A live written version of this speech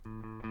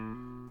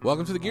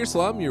Welcome to the Gear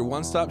Slum, your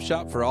one-stop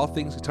shop for all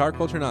things guitar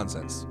culture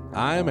nonsense.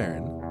 I'm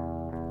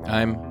Aaron.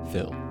 I'm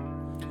Phil.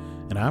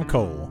 And I'm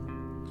Cole.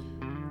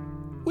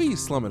 We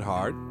slum it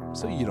hard,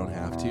 so you don't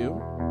have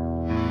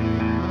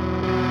to.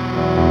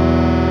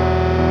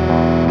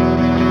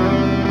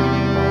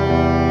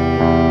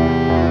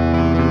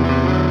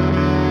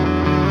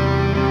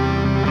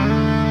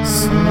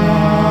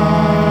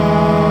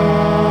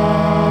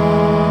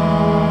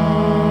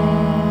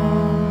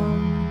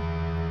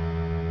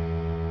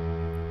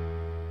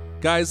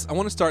 Guys, I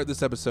want to start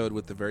this episode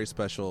with a very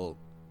special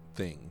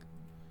thing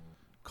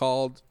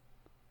called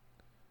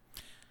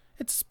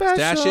It's a special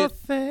Stash It,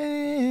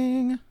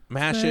 thing.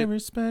 Mash Very It,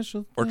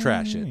 special or thing.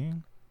 Trash It.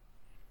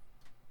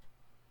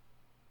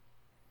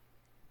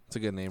 It's a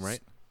good name,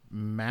 right?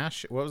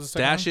 Mash. What was the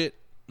second Stash one? it,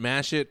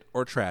 mash it,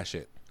 or trash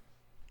it.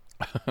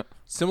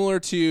 Similar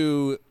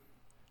to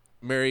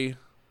Mary,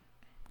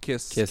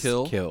 Kiss,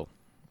 Kill.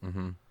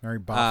 Mm-hmm. Mary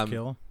Bob Um,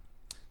 Kill.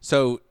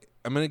 So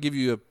I'm going to give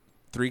you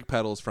 3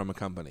 pedals from a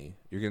company.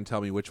 You're going to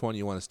tell me which one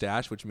you want to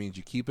stash, which means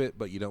you keep it,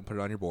 but you don't put it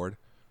on your board.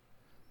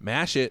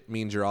 Mash it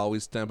means you're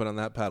always stamping on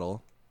that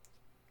pedal,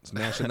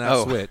 smashing that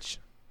Oh. switch.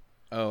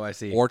 Oh, I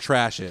see. Or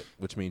trash it,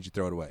 which means you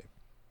throw it away.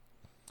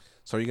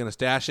 So are you going to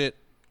stash it,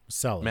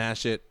 Sell it.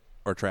 mash it,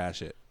 or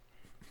trash it?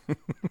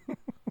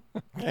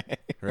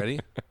 Ready?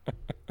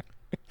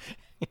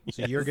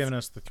 So you're giving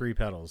us the 3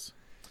 pedals.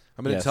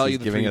 I'm going to Yes, tell he's you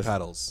the giving 3 us-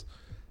 pedals.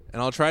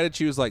 And I'll try to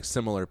choose like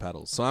similar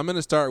pedals. So I'm going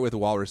to start with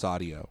Walrus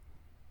Audio.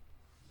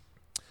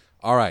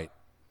 All right.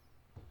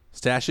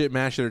 Stash it,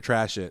 mash it, or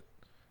trash it.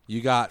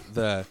 You got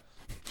the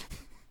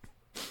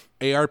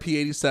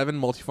ARP87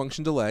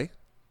 multifunction delay.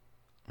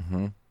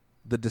 Mm-hmm.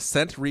 The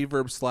Descent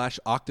Reverb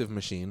 / Octave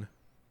Machine.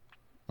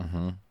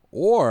 Mm-hmm.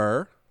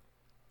 Or,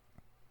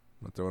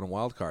 I'm going to throw in a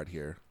wild card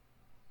here.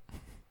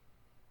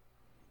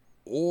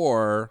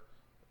 Or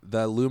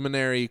the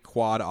Luminary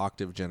Quad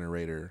Octave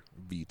Generator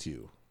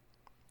V2.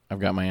 I've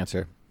got my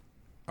answer.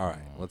 All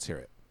right, let's hear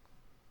it.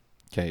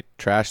 Okay,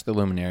 trash the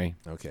Luminary.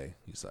 Okay,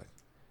 you suck.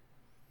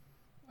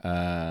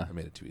 Uh, I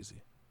made it too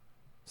easy.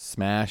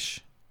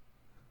 smash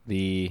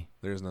the.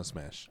 There's no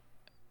smash.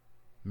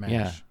 Mash.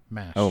 Yeah.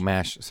 Mash. Oh,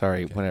 mash.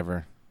 Sorry, Okay.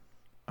 whatever.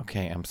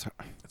 Okay, I'm sorry.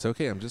 It's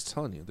okay. I'm just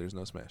telling you. There's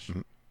no smash.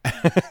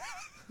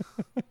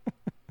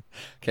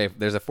 Okay,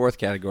 there's a 4th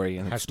category.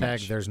 And it's Hashtag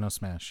smash. there's no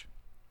smash.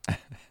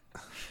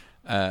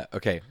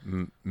 Okay,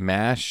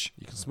 mash.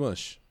 You can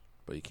smush,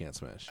 but you can't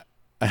smash.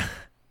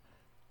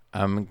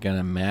 I'm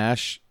gonna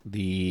mash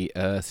the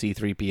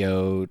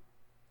C3PO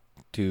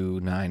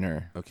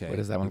 29er. Okay. What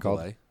is that one the called?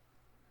 delay.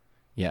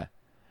 Yeah.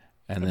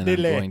 And then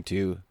delay. I'm going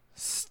to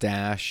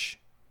stash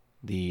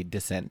the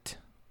Descent.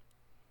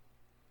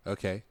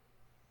 Okay.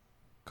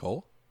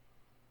 Cole?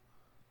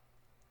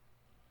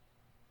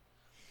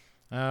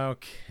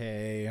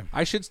 Okay.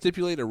 I should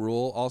stipulate a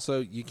rule also.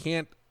 You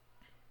can't.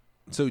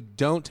 So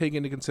don't take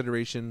into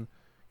consideration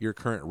your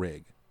current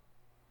rig.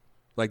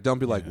 Like, don't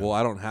be like, Yeah. well,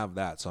 I don't have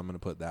that, so I'm going to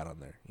put that on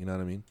there. You know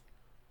what I mean?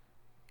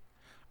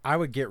 I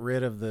would get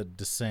rid of the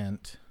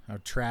Descent. I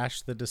would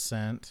trash the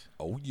Descent.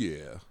 Oh,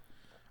 yeah.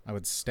 I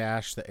would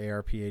stash the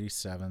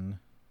ARP87.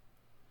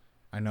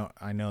 I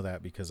know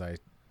that because I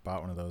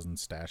bought one of those and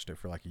stashed it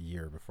for like a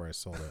year before I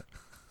sold it.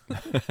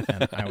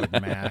 And I would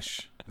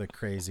mash the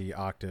crazy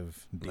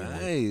Octave deal.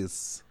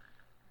 Nice.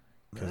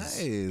 'Cause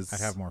Nice. I'd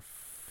have more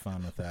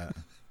fun with that.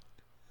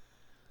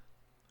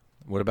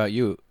 What about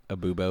you,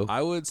 Abubo?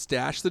 I would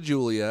stash the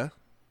Julia,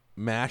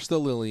 mash the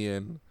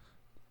Lillian,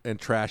 and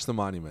trash the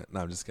Monument. No,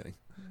 I'm just kidding.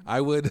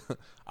 I would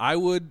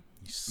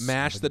You son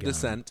mash of a the gun.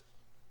 Descent.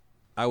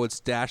 I would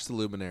stash the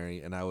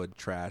Luminary, and I would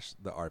trash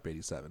the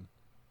ARP87.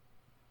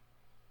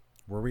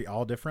 Were we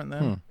all different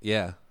then?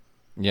 Yeah.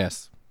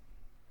 Yes.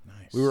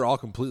 Nice. We were all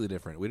completely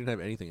different. We didn't have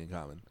anything in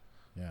common.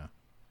 Yeah.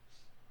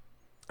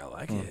 I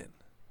like it.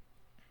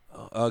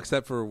 Oh,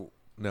 except for,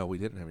 no, we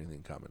didn't have anything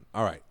in common.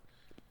 All right.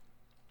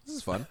 This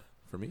is fun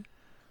for me.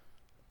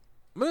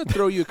 I'm going to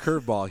throw you a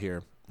curveball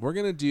here. We're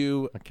going to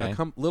do Okay.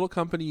 a little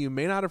company you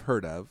may not have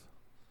heard of.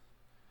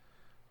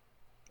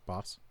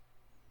 Boss.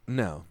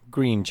 No.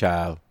 Green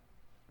Child.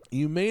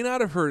 You may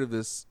not have heard of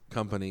this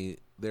company.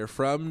 They're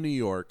from New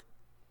York.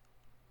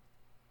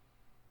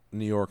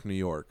 New York, New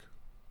York.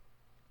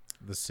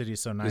 The City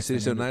So Nice. The city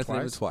They so named it nice, name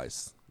it twice?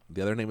 twice.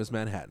 The other name is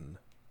Manhattan.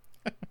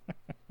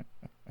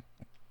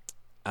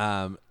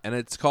 And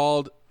it's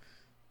called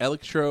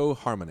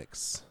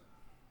Electro-Harmonix.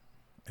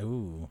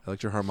 Ooh.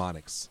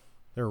 Electro-Harmonix.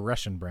 They're a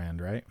Russian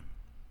brand, right?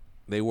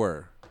 They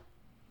were.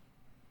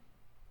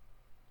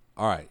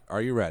 All right.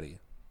 Are you ready?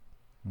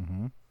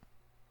 Mm-hmm.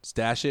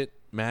 Stash it,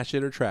 mash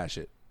it, or trash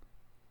it?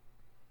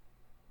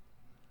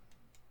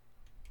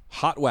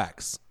 Hot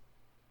Wax.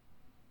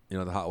 You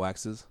know what the Hot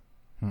Wax is?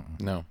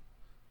 No.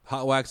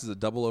 Hot Wax is a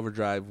double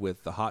overdrive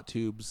with the hot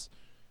tubes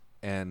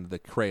and the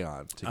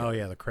crayon together. Oh,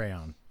 yeah, the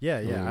crayon. Yeah,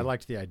 yeah. Ooh. I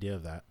liked the idea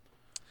of that.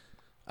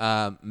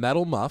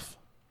 Metal Muff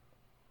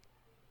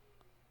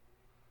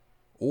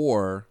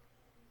or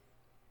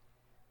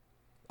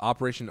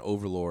Operation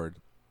Overlord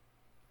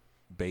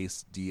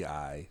Bass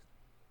DI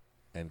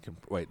and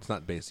it's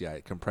not bass. Yeah,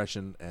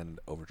 compression and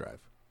overdrive.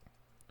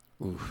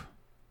 Oof.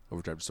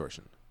 Overdrive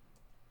distortion.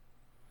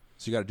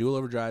 So you got a dual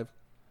overdrive,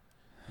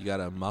 you got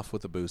a muff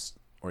with a boost,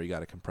 or you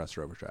got a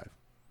compressor overdrive.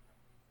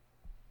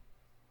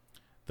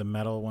 The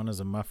metal one is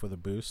a muff with a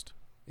boost.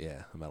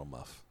 Yeah, a metal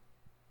muff.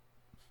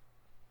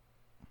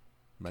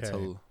 Okay.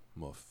 Metal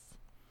muff.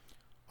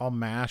 I'll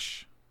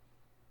mash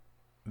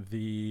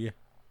the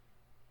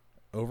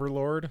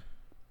Overlord.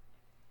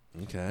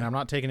 Okay. And I'm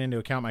not taking into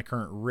account my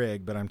current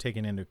rig, but I'm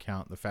taking into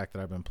account the fact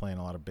that I've been playing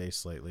a lot of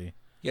bass lately.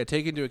 Yeah,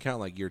 take into account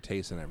like your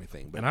taste and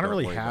everything. But And I don't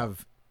really worry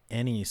have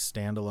any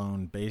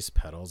standalone bass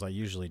pedals. I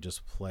usually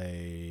just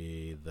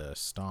play the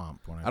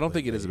stomp when I I don't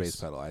play think it is a bass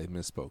pedal. I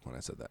misspoke when I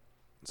said that.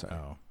 Sorry.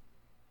 Oh.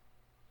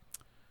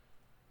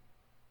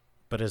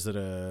 But is it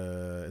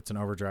it's an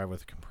overdrive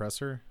with a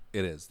compressor?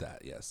 It is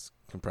that, yes.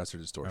 Compressor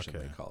distortion,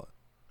 Okay. they call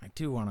it. I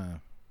do want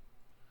to.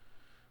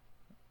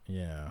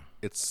 Yeah.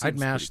 I'd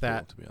mash cool,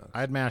 that. to be honest.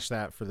 I'd mash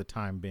that for the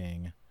time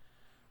being.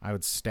 I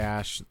would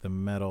stash the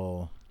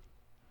metal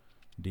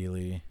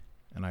dealie,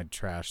 and I'd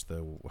trash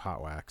the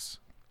hot wax.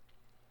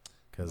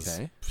 Because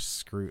Okay.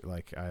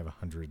 I have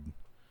 100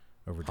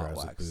 overdrives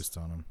with wax. boosts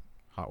on them.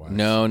 Hot wax.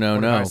 No, What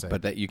did I say?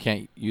 but that you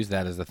can't use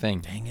that as the thing.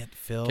 Dang it,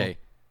 Phil. Okay,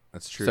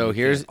 That's true. So You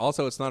here's- can't-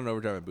 also it's not an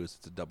overdrive and boost,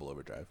 it's a double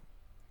overdrive.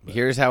 But-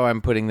 here's how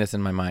I'm putting this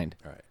in my mind.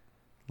 All right.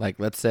 Like,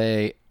 let's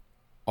say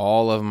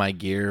all of my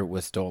gear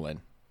was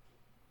stolen,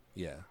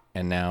 Yeah.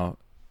 and now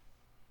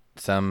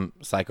some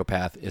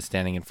psychopath is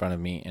standing in front of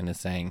me and is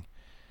saying,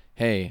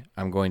 hey,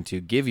 I'm going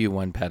to give you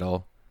one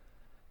pedal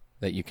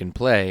that you can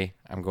play.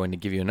 I'm going to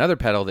give you another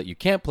pedal that you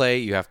can't play.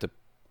 You have to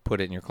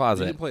put it in your You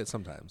closet. can play it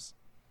sometimes.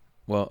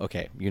 Well,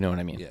 okay, you know what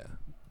I mean. Yeah.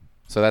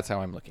 So that's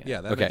how I'm looking at it.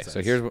 Yeah, that okay, makes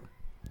so sense.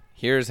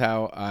 here's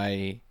how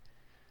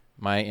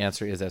my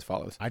answer is as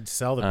follows. I'd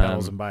sell the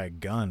pedals Um, and buy a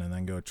gun and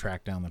then go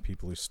track down the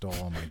people who stole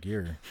all my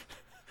gear.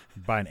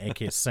 Buy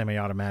an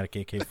semi-automatic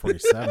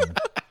AK-47.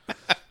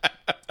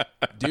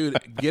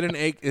 Dude, get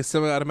a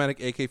semi-automatic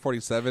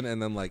AK-47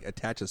 and then like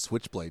attach a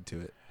switchblade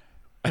to it.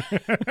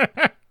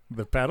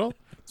 The pedal?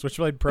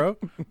 Switchblade Pro?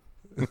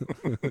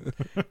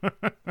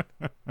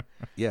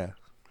 Yeah.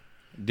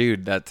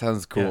 Dude, that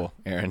sounds cool,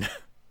 Aaron.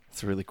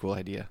 It's a really cool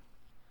idea.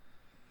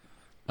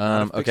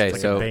 Okay, It's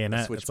like so a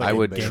bayonet. switch It's like I a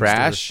would gangster-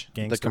 trash the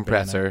gangster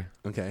compressor.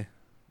 Okay.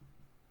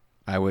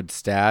 I would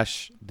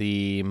stash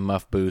the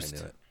muff I boost. knew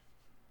it.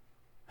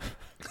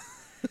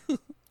 bayonet.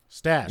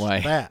 Stash. Why?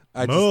 That.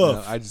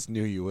 I just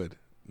knew you would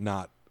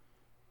not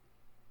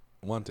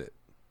want it.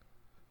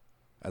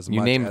 You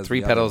much named as 3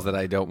 the other pedals one. that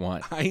I don't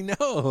want. I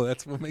know.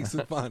 That's what makes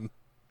it fun.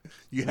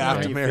 You How have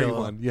do to you marry feel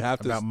one. You have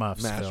to about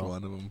muffs, smash Phil?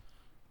 one of them.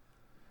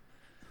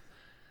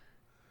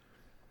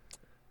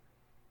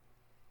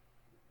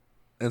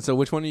 And so,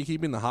 which one are you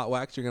keeping? The hot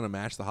wax? You're going to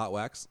mash the hot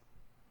wax?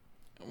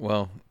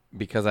 Well,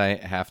 because I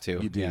have to.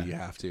 You do. Yeah. You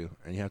have to,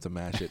 and you have to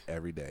mash it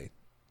every day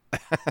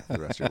for the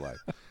rest of your life.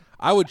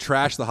 I would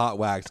trash the hot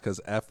wax because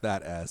F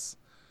that S.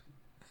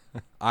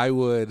 I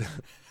would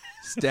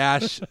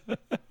stash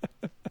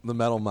the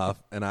metal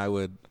muff, and I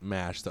would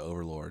mash the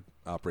Overlord,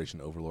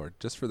 Operation Overlord,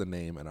 just for the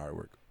name and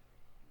artwork.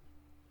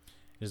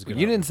 Is a good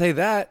You one. didn't say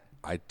that,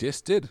 I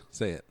just did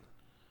say it.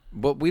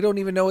 but we don't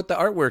even know what the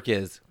artwork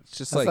is. It's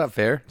just That's like not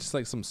fair. just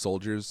like some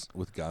soldiers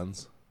with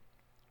guns.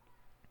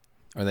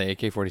 Are they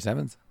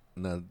AK-47s?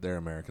 No, they're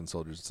American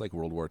soldiers. It's like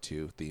World War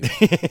II theme.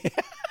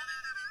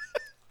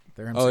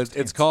 They're Oh, it's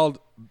M16s. called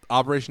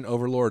Operation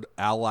Overlord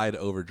Allied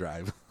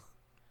Overdrive.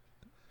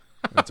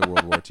 That's a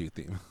World War II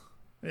theme.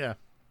 Yeah.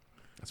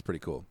 That's pretty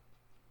cool.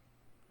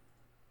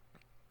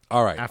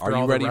 All right. After Are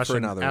all you the ready Russian, for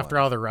another After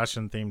one? all the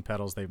Russian themed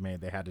pedals they've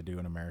made, they had to do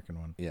an American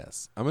one.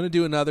 Yes. I'm going to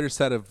do another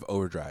set of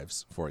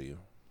overdrives for you.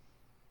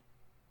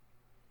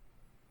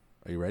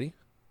 Are you ready?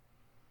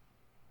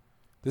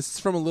 This is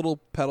from a little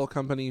pedal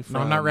company from...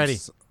 I'm not ready.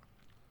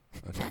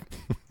 Okay.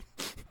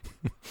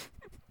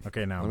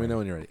 Okay, now Let me know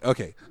when you're ready.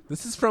 Okay.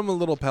 This is from a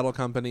little pedal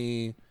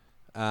company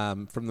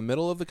from the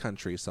middle of the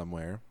country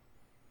somewhere.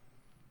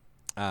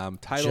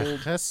 Titled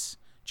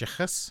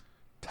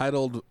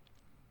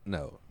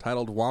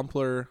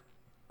Wampler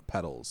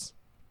Pedals.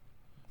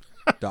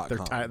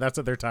 That's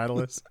what their title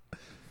is.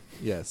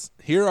 Yes.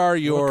 Here are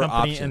your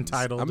company options.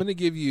 entitled. I'm going to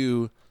give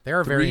you They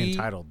are very 3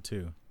 entitled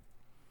too.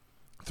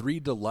 3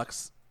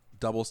 deluxe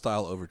double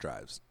style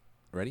overdrives.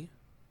 Ready?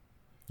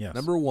 Yes.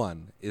 Number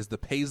 1 is the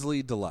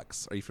Paisley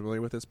Deluxe. Are you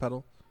familiar with this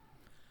pedal?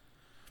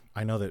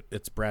 I know that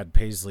it's Brad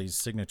Paisley's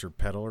signature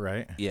pedal,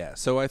 right? Yeah.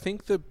 So I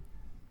think the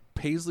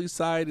Paisley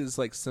side is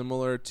like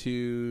similar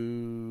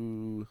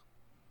to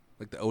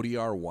like the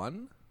ODR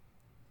 1,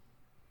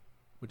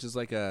 which is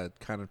like a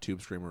kind of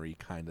tube screamery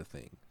kind of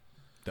thing.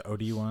 The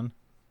OD one.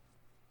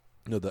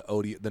 No,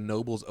 the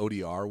Nobles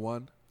ODR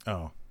 1.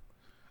 Oh,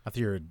 I thought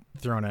you were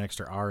throwing an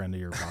extra R into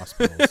your Boss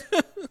pedals,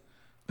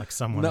 like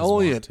someone. is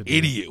Only wont an to do.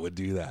 idiot would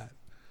do that.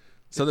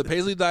 So the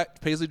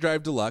Paisley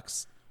Drive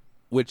Deluxe,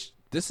 which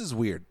this is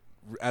weird.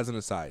 As an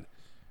aside,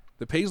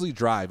 the Paisley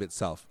Drive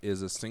itself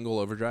is a single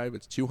overdrive.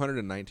 It's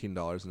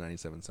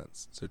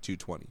 $219.97, so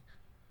 $220.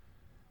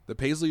 The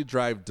Paisley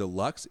Drive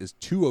Deluxe is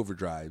 2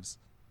 overdrives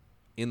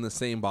in the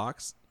same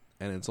box,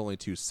 and it's only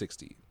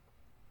 $260.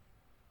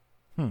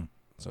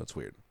 So it's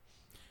weird.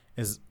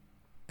 Is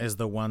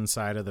the one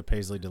side of the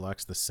Paisley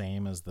Deluxe the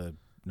same as the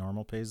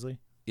normal Paisley?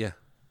 Yeah.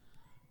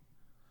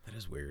 That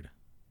is weird.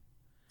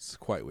 It's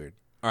quite weird.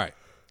 All right.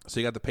 So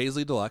you got the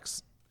Paisley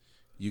Deluxe.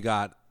 You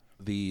got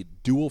the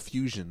Dual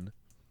Fusion.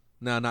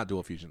 No, not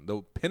Dual Fusion.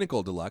 The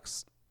Pinnacle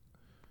Deluxe,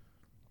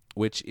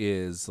 which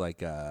is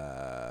like it's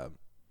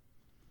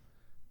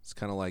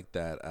kind of like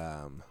that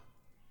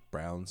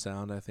brown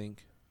sound, I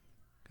think,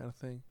 kind of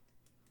thing.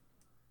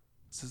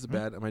 This is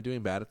bad. Am I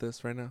doing bad at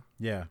this right now?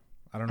 Yeah.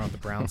 I don't know what the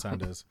brown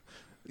sound is.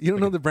 You don't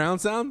know the brown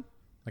sound?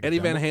 Like a Eddie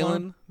Van Dumbo Halen,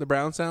 clone? the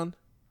brown sound?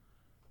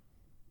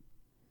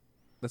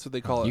 That's what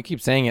they call You it.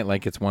 keep saying it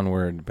like it's one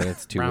word, but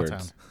it's two Brown words.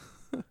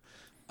 sound.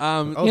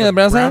 Oh, Yeah, the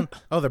brown sound?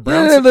 Oh, the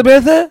brown Yeah, sound. the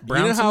brown sound? you know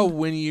Brown how sound?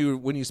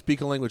 when you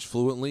speak a language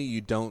fluently, you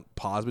don't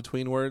pause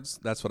between words?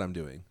 That's what I'm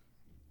doing.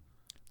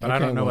 But I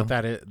Okay, don't know well. what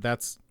that is.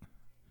 That's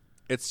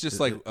It's just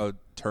like a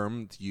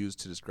term used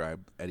to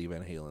describe Eddie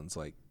Van Halen's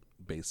like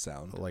bass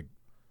sound. like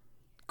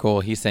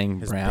Cool. He's saying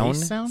His brown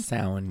bass sound?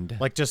 sound.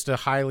 just a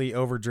highly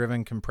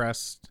overdriven,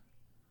 compressed.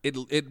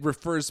 It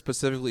refers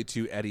specifically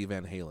to Eddie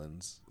Van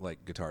Halen's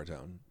like guitar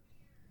tone.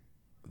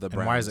 The And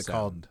brown why is it sound.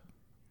 called?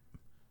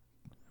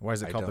 Why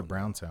is it I called the don't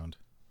brown know. sound?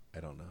 I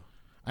don't know.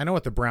 I know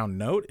what the brown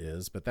note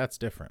is, but that's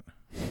different.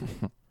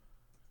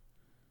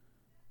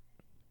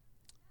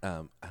 I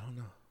don't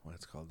know why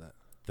it's called that.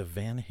 The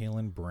Van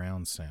Halen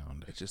brown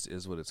sound. It just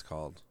is what it's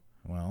called.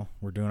 Well,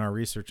 we're doing our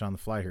research on the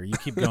fly here. You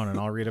keep going, and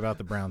I'll read about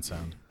the brown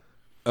sound.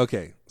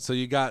 Okay, so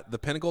you got the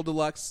Pinnacle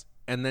Deluxe,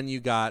 and then you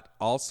got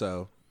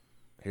also.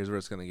 Here's where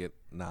it's going to get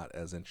not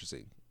as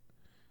interesting.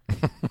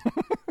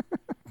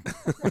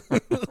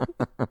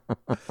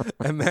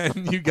 And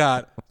then you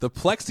got the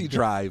Plexi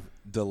Drive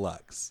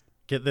Deluxe.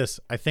 Get this.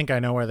 I think I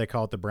know why they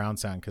call it the brown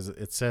sound because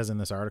it says in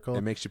this article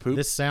It makes you poop.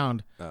 this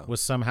sound Oh.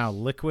 was somehow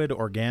liquid,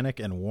 organic,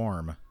 and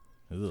warm.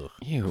 Ugh.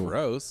 Ew.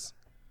 Gross.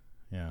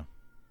 Yeah.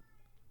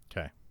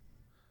 Okay.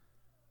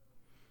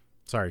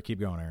 Sorry, keep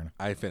going, Aaron.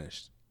 I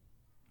finished.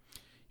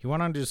 He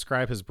went on to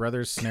describe his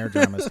brother's snare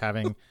drum as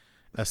having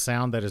a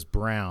sound that is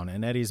brown.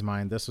 In Eddie's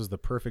mind, this was the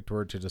perfect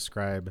word to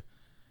describe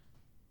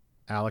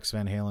Alex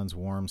Van Halen's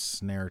warm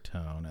snare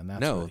tone. And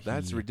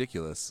that's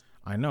ridiculous.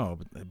 I know,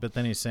 but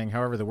then he's saying,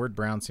 however, the word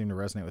brown seemed to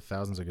resonate with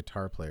thousands of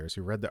guitar players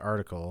who read the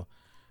article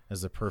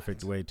as the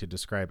perfect way to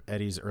describe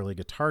Eddie's early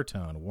guitar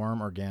tone,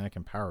 warm, organic,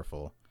 and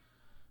powerful.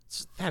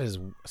 That is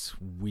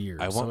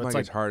weird. I So want my it's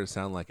like guitar to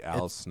sound like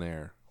Al's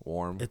snare.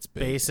 Warm. it's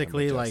big, and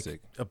basically like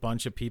majestic. a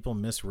bunch of people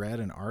misread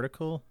an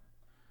article.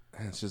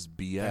 And it's just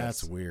BS.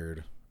 That's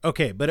weird.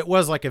 Okay, but it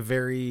was like at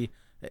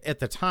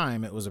the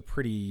time, it was a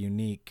pretty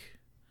unique.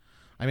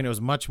 I mean, it was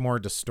much more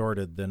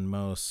distorted than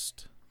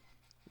most,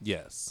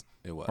 Yes,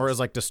 it was. or it was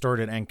like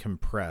distorted and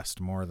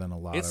compressed more than a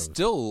lot it's of.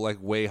 still like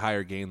way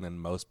higher gain than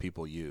most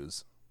people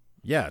use.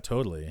 Yeah,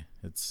 totally.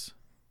 It's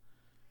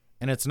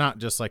not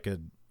just like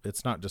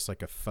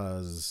a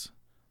fuzz,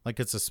 like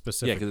it's a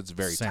specific. Yeah, because it's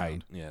very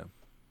sound. tight. Yeah.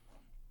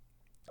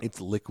 It's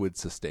liquid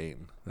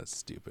sustain. That's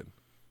stupid.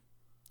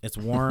 It's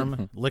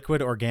warm,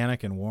 liquid,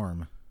 organic, and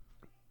warm.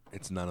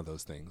 It's none of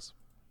those things.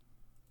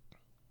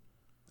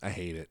 I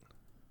hate it.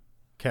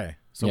 Okay,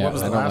 so yeah, what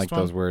was I the don't last like one?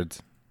 those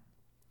words.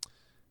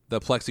 The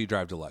Plexi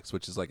Drive Deluxe,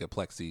 which is like a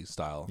Plexi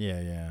style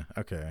Yeah.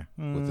 Okay.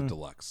 with the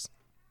Deluxe.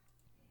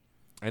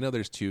 I know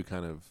there's two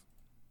kind of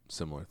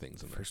similar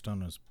things in there. First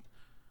one was.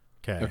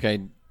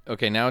 Okay.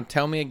 Okay. Now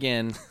tell me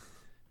again,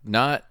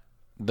 not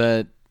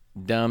the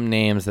dumb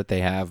names that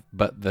they have,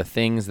 but the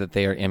things that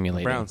they are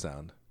emulating. Brown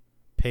sound.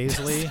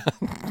 Paisley.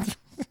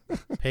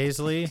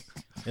 Paisley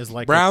is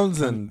like The brown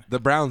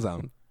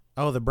sound.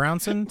 Oh, the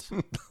Brownson.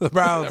 The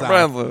brown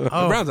sound.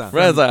 Oh, The brown sound.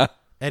 Brother.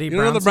 Eddie You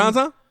don't know the brown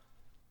Brownson? sound?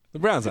 The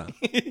brown sound.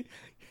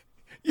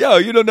 Yo,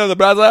 you don't know the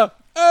brother?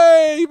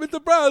 Hey, with the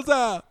brown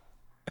sound.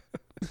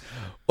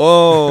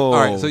 Oh. All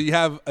right, so you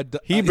have a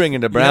he bringing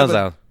the you have browns a-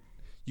 out.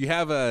 You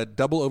have a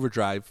double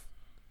overdrive,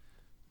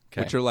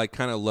 Okay. which are like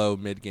kind of low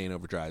mid gain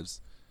overdrives.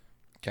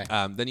 Okay.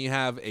 Then you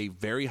have a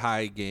very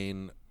high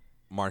gain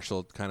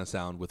Marshall kind of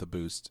sound with a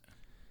boost,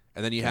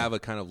 and then you have a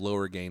kind of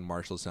lower gain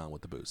Marshall sound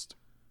with the boost.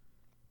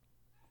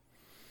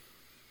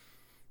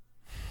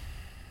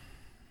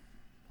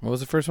 What was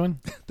the first one?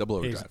 Double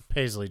overdrive.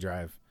 Paisley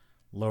Drive,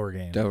 lower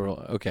gain.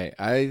 Double. Okay.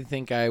 I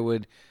think I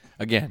would.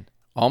 Again,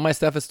 all my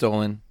stuff is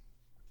stolen.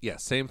 Yeah,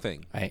 same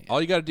thing. I-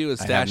 All you got to do is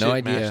I stash have no it,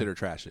 idea. mash it, or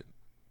trash it.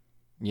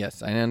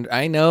 Yes,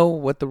 I know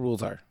what the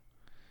rules are.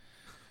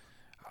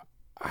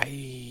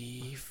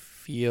 I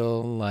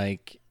feel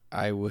like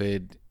I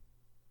would.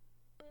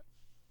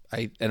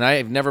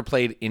 I've never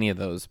played any of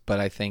those, but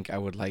I think I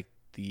would like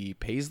the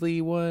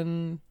Paisley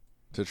one,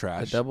 To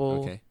trash. The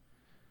double- Okay.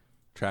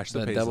 Trash the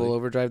the Paisley. double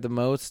overdrive the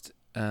most.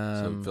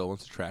 So Phil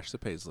wants to trash the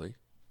Paisley.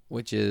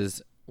 Which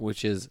is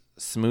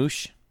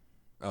smoosh.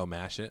 Oh,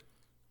 mash it.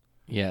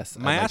 Yes,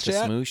 Mash I'd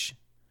like it? to smoosh.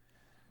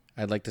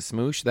 I'd like to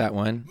smoosh that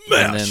one,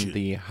 Mash and then it.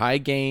 the high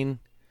gain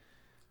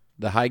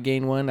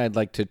one I'd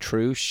like to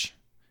troosh,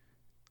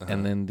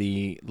 and then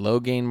the low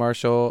gain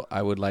Marshall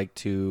I would like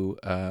to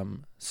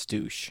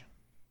Stoosh.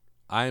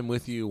 I am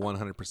with you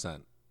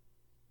 100%.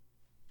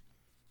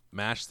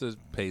 Mash the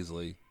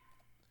Paisley,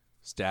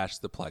 stash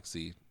the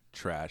Plexi,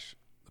 trash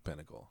the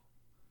Pinnacle.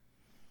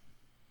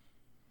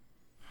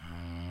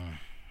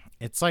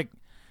 It's like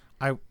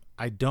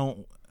I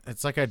don't.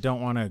 It's like I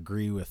don't want to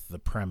agree with the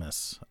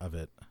premise of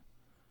it.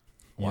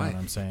 You Why? know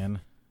what I'm saying?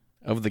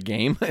 Of the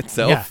game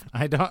itself? Yeah,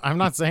 I don't. I'm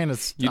not saying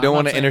it's. You I'm don't not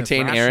want to saying it's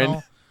entertain Aaron?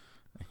 rational.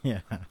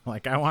 Yeah,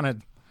 like I want to.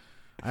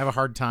 I have a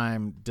hard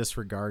time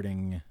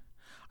disregarding.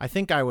 I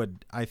think I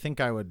would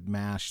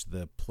mash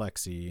the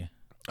Plexi.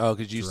 Oh,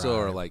 because you still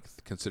are Drive. like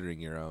considering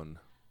your own.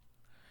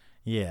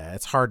 Yeah,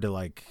 it's hard to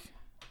like.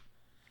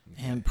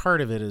 And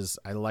part of it is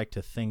I like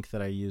to think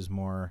that I use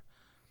more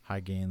high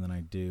gain than I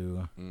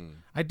do.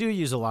 I do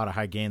use a lot of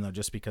high gain though,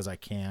 just because I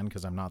can,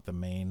 because I'm not the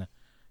main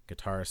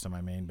guitarist in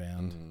my main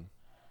band.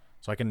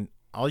 So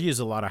I'll use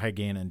a lot of high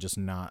gain and just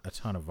not a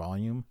ton of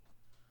volume.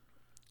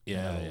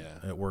 Yeah, And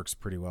yeah. it works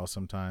pretty well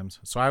sometimes.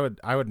 So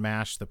I would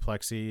mash the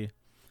Plexi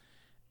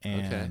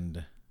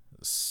and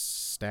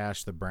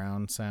stash the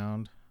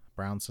Brownsound,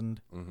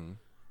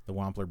 the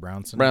Wampler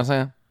Brownsound. Brown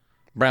sound.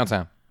 Brown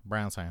sound.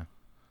 Brownsound.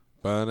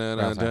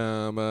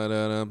 Ba-da-da-dum,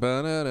 ba-da-dum,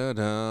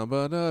 ba-da-da-dum,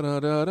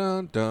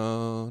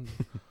 ba-da-da-da-dum-dum.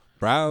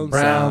 Brown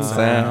Brown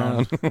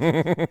sound.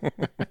 sound.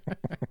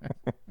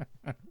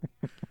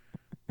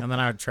 And then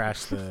I would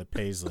trash the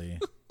Paisley.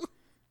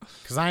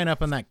 Because I end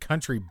up in that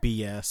country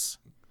BS.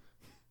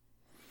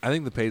 I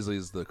think the Paisley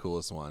is the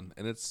coolest one,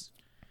 and it's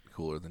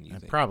cooler than you It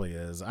think. probably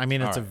is. I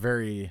mean, it's All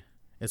right.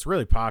 it's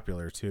really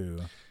popular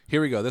too.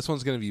 Here we go. This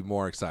one's going to be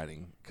more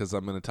exciting because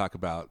I'm going to talk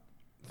about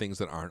things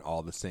that aren't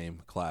all the same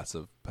class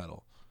of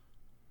pedal.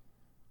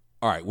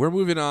 All right, we're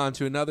moving on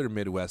to another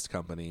Midwest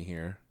company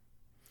here.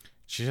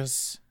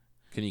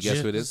 Can you guess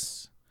who it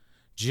is?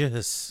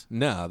 Just.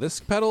 No, this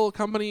pedal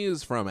company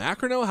is from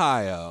Akron,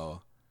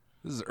 Ohio.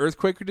 This is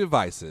Earthquaker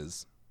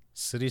Devices.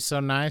 City's so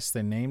nice,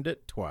 they named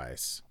it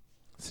twice.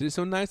 City's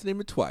so nice, they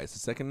named it twice. The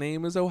second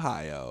name is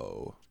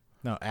Ohio.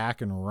 No,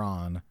 Ack and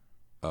Ron.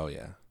 Oh,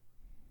 yeah.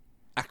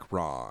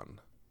 Akron.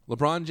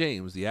 LeBron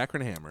James, the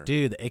Akron Hammer.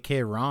 Dude, the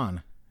AK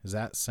Ron. Is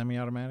that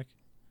semi-automatic?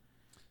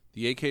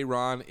 The AK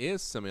Ron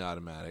is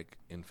semi-automatic,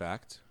 in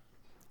fact.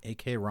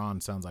 AK Ron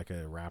sounds like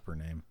a rapper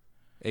name.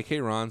 AK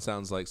Ron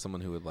sounds like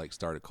someone who would like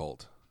start a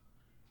cult.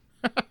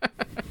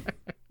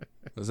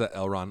 Was that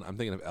L. Ron? I'm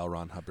thinking of L.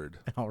 Ron Hubbard.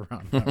 L.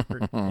 Ron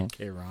Hubbard. AK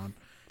Ron.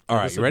 All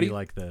right, This you would be ready?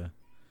 like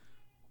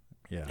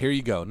yeah. Here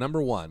you go.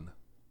 Number 1.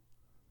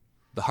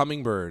 The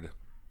Hummingbird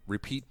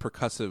Repeat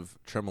Percussive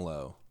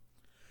Tremolo.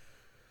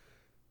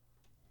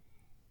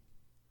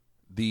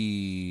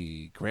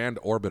 The Grand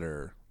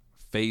Orbiter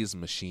Phase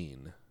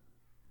Machine.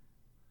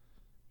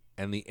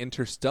 And the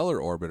Interstellar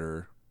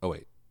Orbiter. Oh,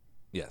 wait.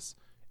 Yes.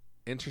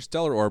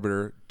 Interstellar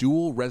Orbiter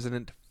Dual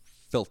Resonant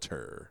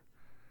Filter,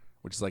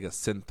 which is like a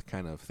synth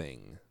kind of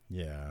thing.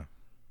 Yeah.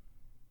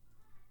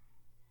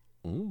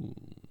 Ooh.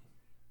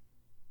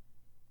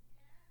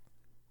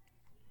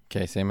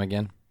 Okay, say them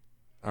again.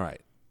 All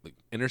right. The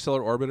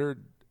Interstellar Orbiter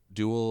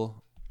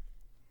Dual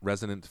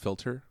Resonant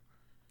Filter.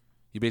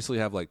 You basically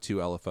have like 2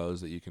 LFOs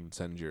that you can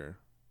send or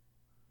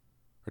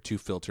 2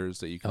 filters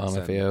that you can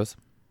send LMFAOs.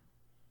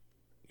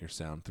 your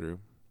sound through.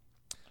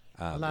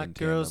 I in like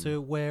girls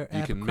tandem. who wear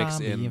You can mix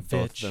Abercrombie in and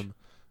both of Fitch. them.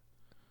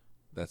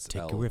 That's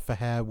Take L. her if I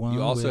had one.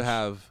 You also wish.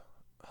 have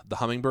the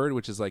Hummingbird,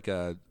 which is like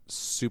a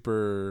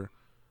super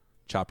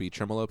choppy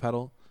tremolo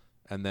pedal.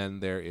 And then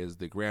there is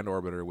the Grand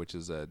Orbiter, which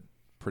is a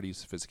pretty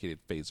sophisticated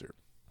phaser.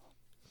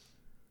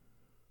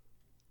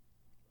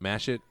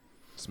 Mash it,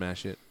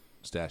 smash it,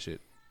 stash it,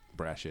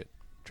 brash it,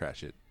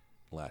 trash it,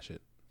 lash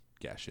it,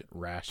 gash it,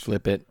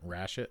 Flip it.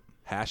 Rash it.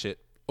 hash it.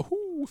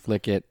 Ooh.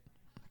 Flick it.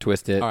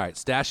 Twist it. All right,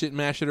 stash it,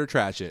 mash it, or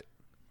trash it.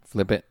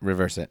 Flip it.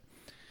 Reverse it.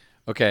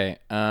 Okay.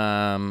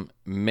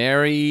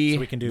 Mary. So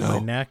we can do my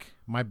neck,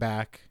 my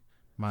back,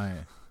 my.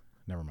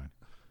 Never mind.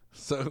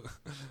 So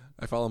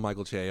I follow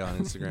Michael Che on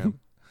Instagram,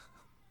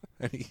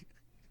 and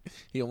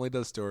he only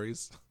does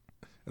stories,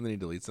 and then he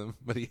deletes them.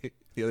 But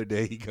the other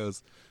day he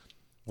goes,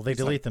 Well, they It's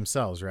delete like-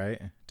 themselves, right?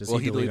 Does well,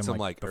 he he delete deletes them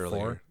like before?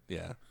 earlier.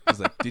 Yeah, he's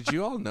like, did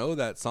you all know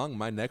that song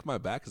 "My Neck, My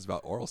Back" is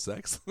about oral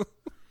sex?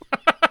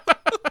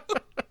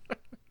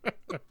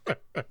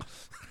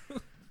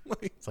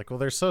 It's like, well,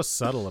 they're so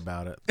subtle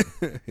about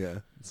it. Yeah,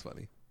 it's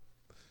funny.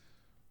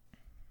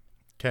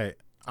 Okay,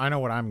 I know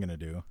what I'm gonna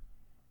do,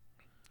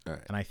 All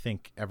right, and I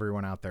think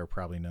everyone out there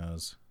probably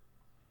knows.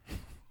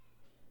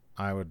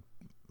 I would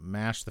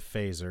mash the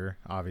phaser,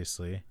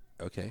 obviously,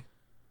 okay,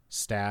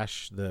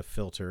 stash the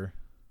filter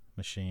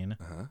machine,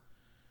 uh-huh.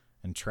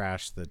 and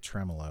trash the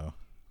tremolo.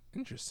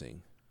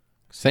 Interesting.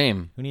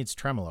 Same. Who needs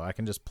tremolo? I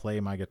can just play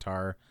my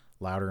guitar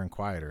louder and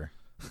quieter.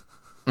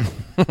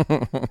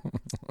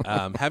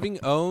 Having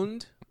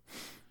owned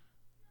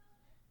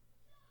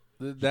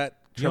that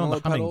You own tremolo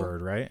the pedal,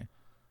 Hummingbird, right?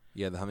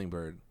 yeah, the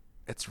Hummingbird,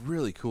 it's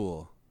really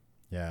cool.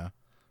 Yeah.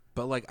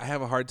 But like, I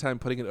have a hard time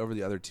putting it over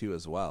the other 2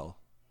 as well.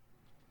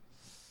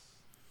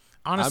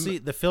 Honestly,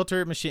 the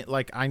filter machine,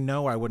 like, I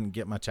know I wouldn't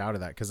get much out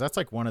of that because that's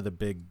like one of the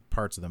big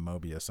parts of the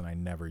Mobius, and I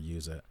never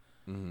use it.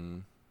 Mm-hmm.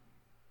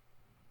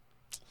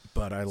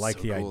 But I like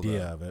So the cool, idea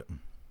though. of it.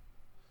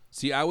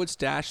 See, I would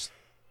stash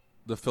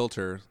the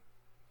filter,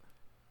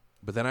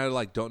 but then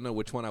I don't know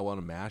which one I want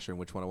to mash and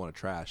which one I want to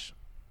trash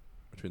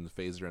between the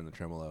phaser and the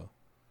tremolo.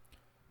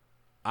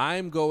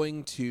 I'm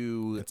going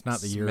to It's not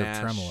the year of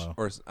tremolo.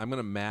 Or I'm going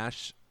to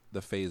mash the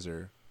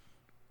phaser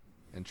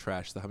and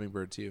trash the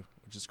hummingbird too,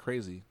 which is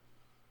crazy.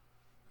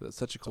 That's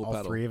such a cool All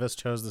pedal. three of us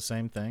chose the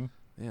same thing.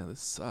 Yeah,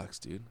 this sucks,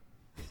 dude.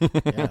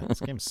 Yeah, this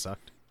game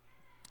sucked.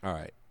 All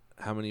right.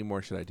 How many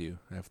more should I do?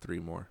 I have 3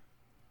 more.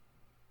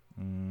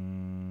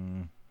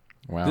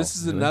 Wow. This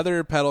is really?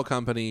 another pedal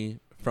company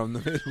from the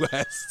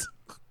Midwest.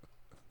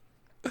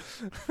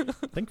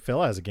 I think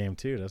Phil has a game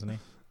too, doesn't he?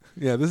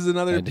 Yeah, this is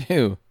another I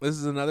do. This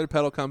is another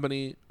pedal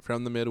company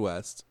from the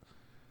Midwest,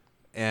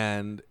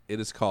 and it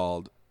is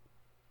called.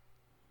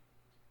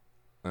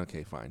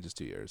 Okay, fine, just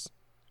 2 years.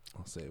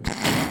 I'll save it.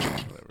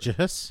 Whatever.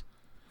 Just?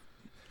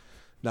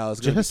 No,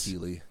 it's going to Just?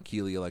 be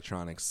Keeley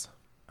Electronics,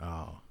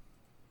 Oh.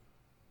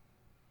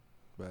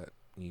 but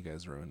you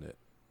guys ruined it.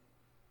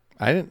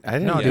 I didn't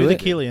No, Yeah, do you the did.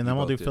 Keeley, and then You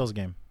we'll do both did. Phil's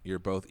game. You're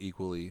both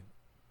equally.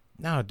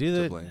 No, do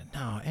To the. blame.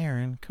 No,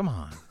 Aaron, come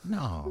on.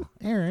 No,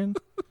 Aaron.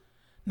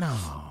 No.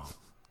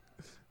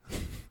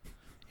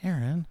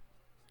 Aaron,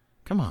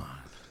 come on.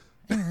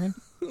 Aaron,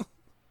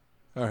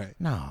 All right.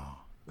 no.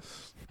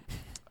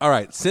 All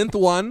right. Synth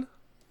 1,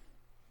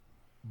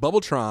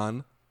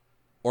 Bubbletron,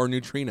 or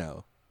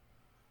Neutrino.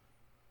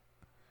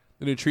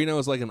 The Neutrino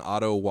is like an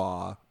auto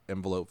wah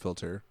envelope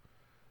filter.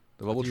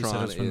 The thought you said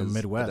Bubbletron it's from the is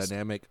Midwest. a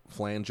dynamic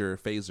flanger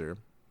phaser.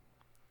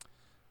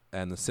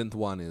 And the Synth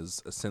 1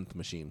 is a synth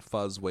machine,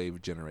 fuzz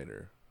wave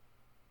generator.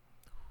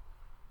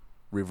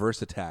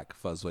 Reverse attack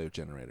fuzz wave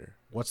generator.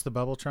 What's the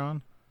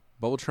Bubbletron?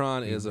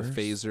 Bubbletron is a Reverse?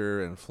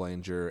 phaser and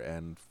flanger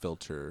and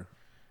filter.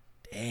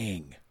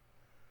 Dang.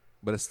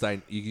 But it's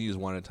you can use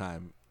one at a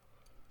time.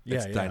 Yeah,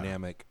 It's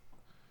dynamic.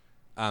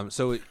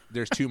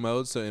 There's 2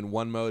 modes. So in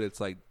one mode, it's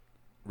like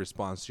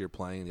response to your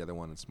playing. The other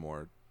one, it's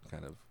more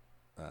kind of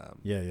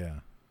Yeah.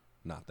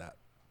 not that.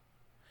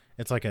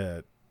 It's like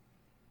a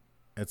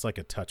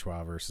touch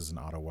wah versus an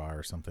auto wah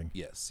or something.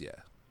 Yes, yeah.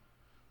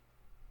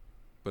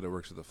 But it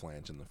works with the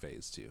flange and the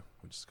phase too,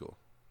 which is cool.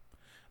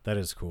 That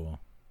is cool.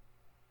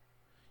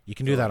 You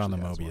can do Phil that on the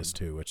actually has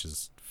Mobius one. too, which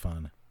is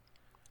fun.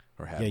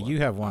 Or Yeah, you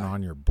have one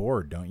on your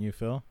board, don't you,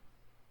 Phil?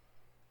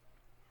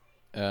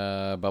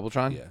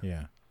 Bubbletron? Yeah.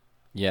 Yeah.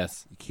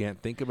 Yes. You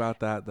can't think about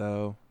that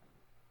though.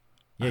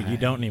 Yeah, you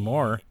don't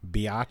anymore,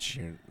 biatch.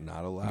 You're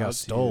not allowed. Got to.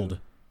 stoled.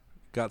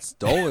 Got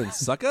stolen,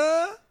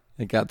 sucker.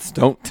 It got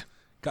stoned.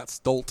 Got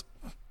stolt.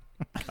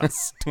 Got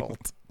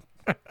stolt.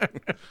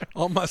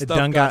 All my stuff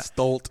done got got-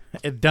 stolt.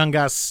 It done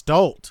got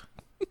stolt.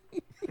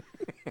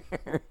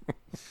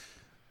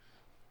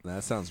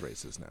 That sounds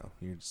racist now.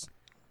 You're just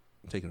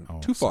taking it Oh,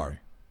 too far.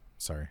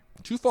 Sorry.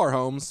 Too far,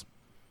 Holmes.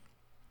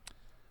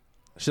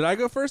 Should I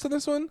go first on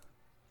this one?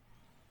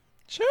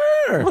 I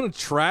Sure. want to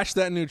trash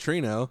that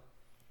Neutrino.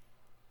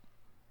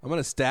 I'm going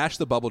to stash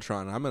the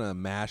Bubbletron. I'm going to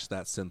mash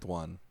that Synth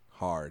 1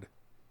 hard.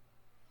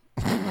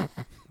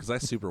 Because I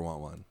super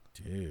want one.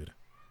 Dude.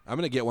 I'm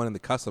going to get one in the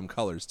custom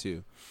colors,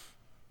 too.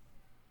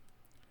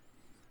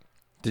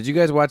 Did you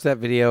guys watch that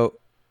video?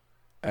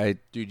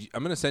 Dude,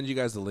 I'm going to send you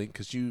guys the link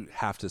because you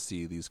have to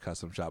see these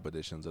custom shop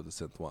editions of the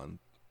Synth 1.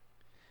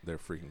 They're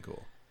freaking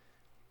cool.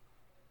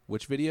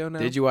 Which video now?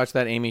 Did you watch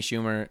that Amy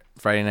Schumer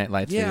Friday Night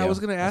Lights Yeah, video? I was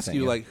going to ask sent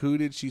you, who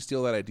did she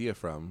steal that idea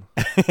from?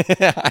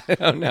 I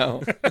don't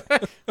know.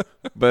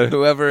 But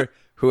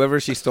whoever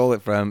she stole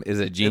it from is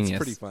a genius. It's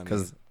pretty funny.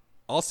 'Cause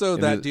Also,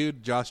 it that was-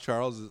 dude, Josh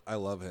Charles, I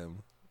love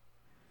him.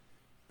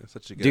 He's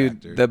such a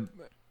good dude, actor.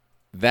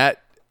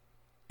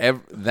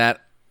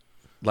 that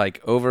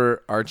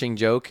overarching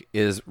joke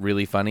is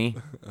really funny,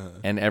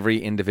 and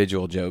every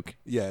individual joke.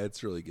 Yeah,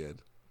 it's really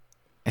good.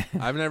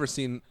 I've never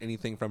seen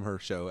anything from her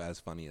show as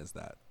funny as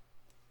that.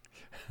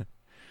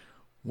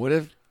 What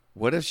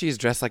if she's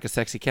dressed like a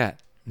sexy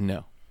cat?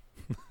 No.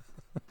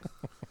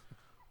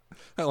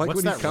 I like What's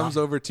when he that comes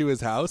over to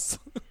his house.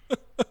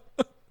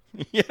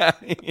 Yeah.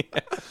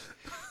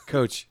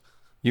 Coach,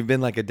 you've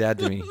been like a dad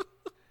to me.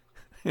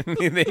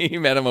 He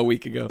met him a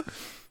week ago.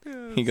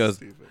 He goes,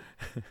 Stupid.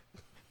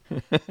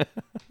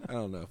 I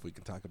don't know if we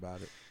can talk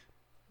about it.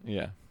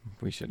 yeah,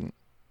 we shouldn't.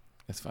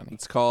 It's funny.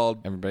 It's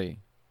called Everybody.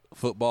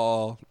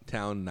 Football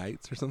Town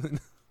Nights or something.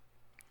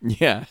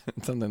 Yeah,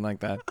 something like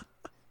that.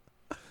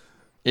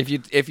 If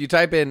you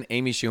type in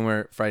Amy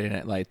Schumer Friday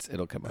Night Lights,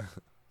 it'll come up.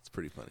 It's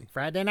pretty funny.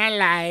 Friday Night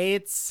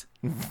Lights.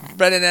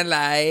 Friday Night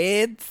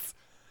Lights.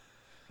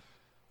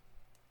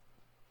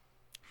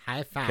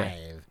 High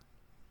five.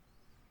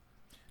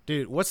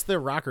 Dude, what's the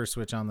rocker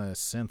switch on the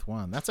Synth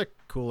 1? That's a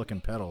cool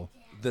looking pedal.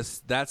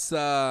 That's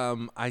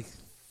I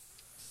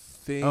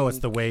think. Oh, it's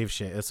the wave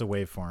shape. It's a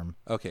waveform.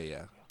 Okay,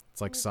 yeah. It's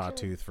like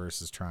sawtooth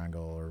versus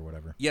triangle or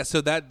whatever. Yeah, so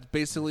that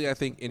basically, I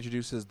think,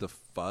 introduces the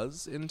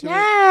fuzz into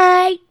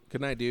it.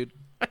 Good night, dude.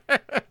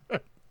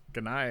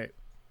 Good night.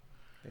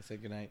 They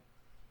said goodnight.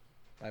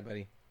 Bye,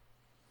 buddy.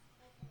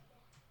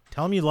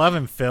 Tell him you love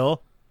him,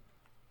 Phil.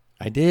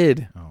 I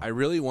did. Oh. I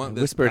really want I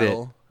this whispered it.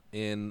 pedal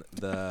in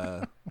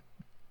the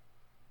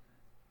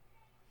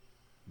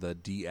the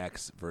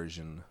DX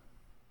version.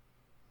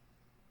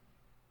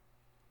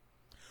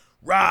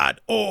 Ride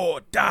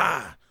or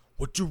die.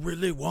 What you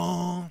really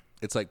want?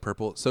 It's like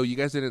purple. So you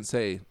guys didn't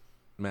say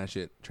mash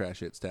it,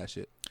 trash it, stash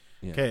it.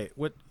 Yeah. Okay,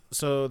 what?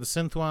 So the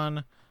synth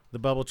one, the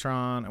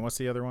Bubbletron, and what's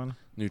the other one?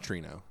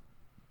 Neutrino.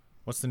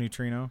 What's the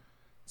Neutrino?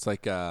 It's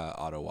like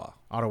Ottawa.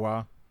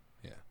 Ottawa.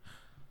 Yeah.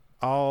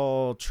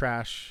 I'll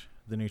trash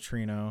the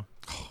Neutrino.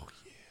 Oh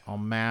yeah. I'll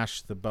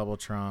mash the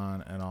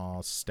Bubbletron, and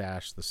I'll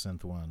stash the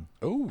synth one.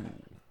 Oh.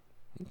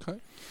 Okay.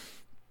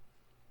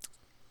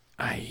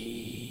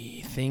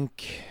 I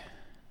think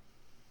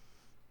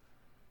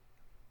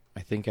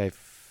I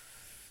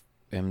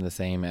am the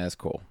same as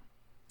Cole.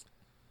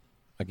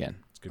 Again,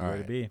 It's a good All way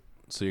right. to be.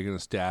 So you're gonna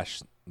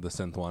stash the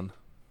synth one.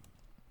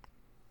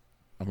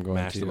 I'm going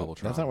Mash to. the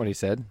Bubbletron. That's not what he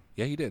said.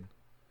 Yeah, he did.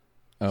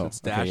 Oh, So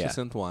stash okay, yeah. the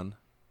synth one.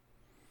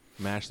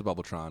 Mash the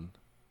Bubbletron.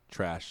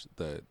 Trash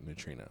the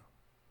Neutrino.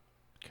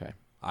 Okay.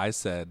 I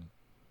said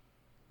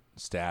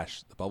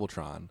stash the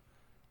Bubbletron.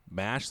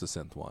 Mash the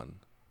synth one.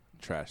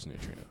 Trash the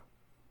Neutrino.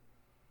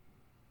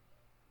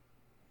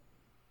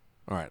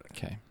 All right.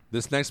 Okay.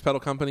 This next pedal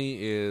company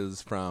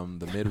is from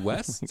the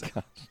Midwest.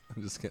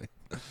 I'm just kidding.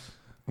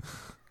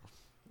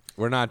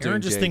 We're not doing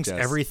Aaron just thinks JHS.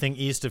 everything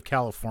east of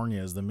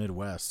California is the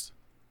Midwest.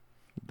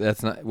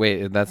 That's not.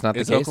 Wait, that's not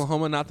the Is case.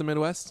 Oklahoma not the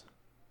Midwest?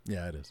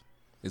 Yeah, it is.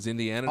 Is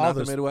Indiana All not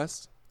those- the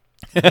Midwest?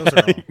 Those are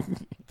all,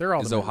 they're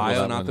all Is the Ohio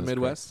Midwest. that not one the is great.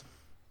 Midwest?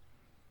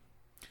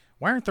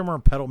 Why aren't there more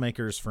pedal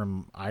makers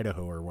from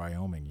Idaho or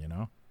Wyoming, you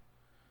know?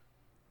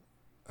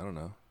 I don't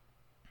know.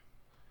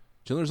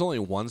 Do you know there's only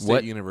one state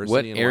What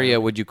university in area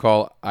Wyoming? would you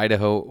call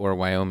Idaho or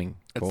Wyoming?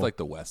 It's Cole? like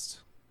the West.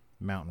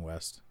 Mountain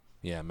West.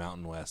 Yeah,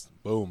 Mountain West.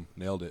 Boom.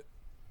 Nailed it.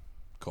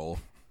 Cole.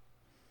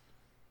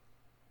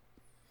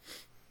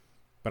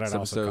 But I'd This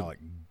also episode- call it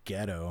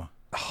ghetto.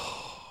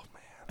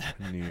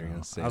 I knew you were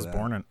going to say I was that.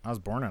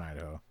 born in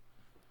Idaho.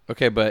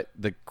 Okay, but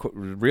the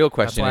real That's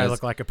question why I is: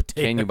 look like a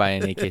potato. can you buy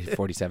an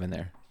AK-47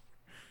 there?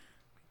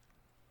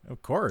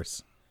 Of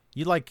course.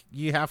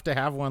 You have to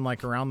have one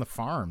like around the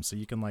farm so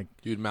you can like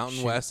Dude, Mountain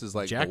shoot West is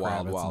like the wild,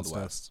 jackrabbits and wild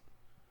stuff. west.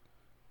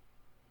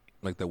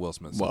 Like the Will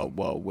Smith Whoa, song.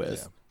 whoa,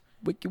 West.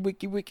 Wiki,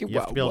 wiki, wiki, you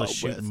have to be able wow, to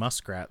shoot West.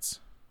 muskrats.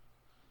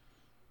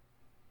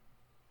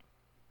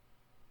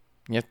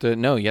 You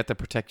have to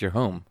protect your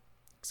home.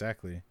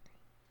 Exactly.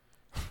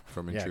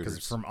 From Yeah, because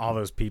intruders. from all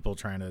those people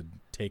trying to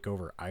take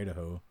over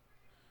Idaho.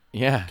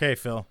 Yeah. Okay,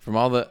 Phil. From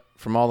all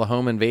the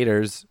home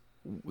invaders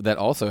that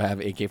also have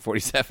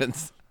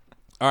AK-47s.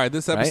 All right,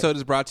 this Right? episode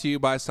is brought to you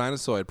by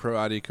Sinusoid Pro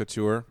Audio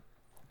Couture.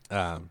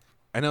 I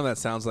know that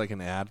sounds like an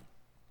ad,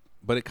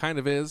 but it kind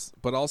of is.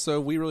 But also,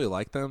 we really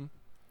like them,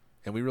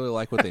 and we really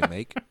like what they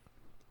make,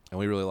 and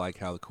we really like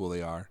how cool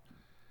they are.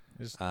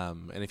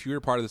 And if you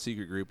were part of the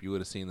secret group, you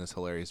would have seen this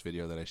hilarious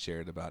video that I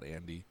shared about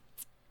Andy.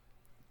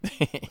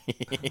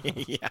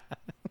 Yeah.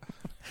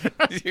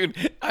 Dude,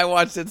 I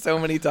watched it so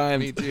many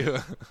times. Me too.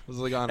 I was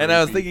like on And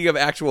I was repeat. thinking of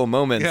actual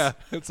moments. Yeah,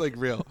 it's like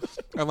real.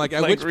 I'm like,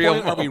 at Like which real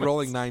point are we moments.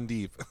 rolling 9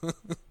 deep?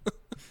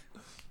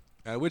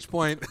 At which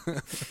point?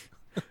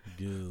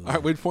 Good.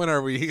 At which point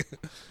are we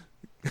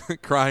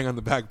crying on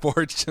the back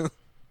porch?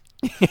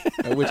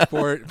 At which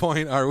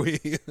point are we?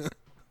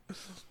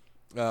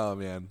 Oh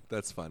man,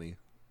 that's funny.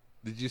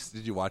 Did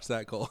you watch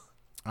that, Cole?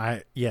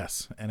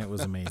 Yes, and it was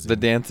amazing. The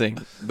dancing.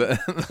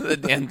 The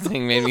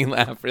dancing made me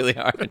laugh really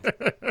hard.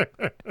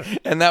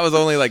 And that was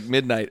only like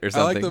midnight or I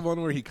something. like the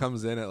one where he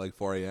comes in at like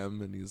 4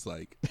 a.m. and he's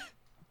like,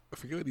 I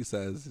forget what he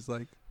says. He's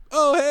like,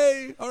 "Oh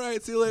hey, all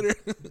right, see you later."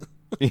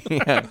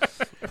 Yeah.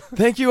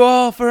 Thank you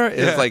all for Yeah.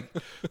 it's like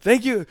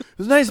thank you. It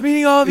was nice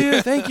meeting all of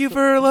you. Thank you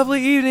for a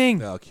lovely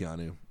evening. Oh,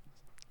 Keanu.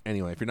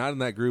 Anyway, if you're not in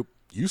that group,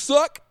 you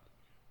suck.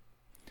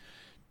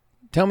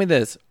 Tell me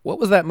this. What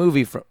was that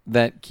movie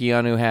that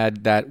Keanu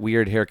had that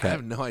weird I haircut?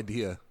 have no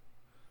idea.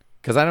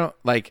 Cuz I don't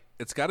like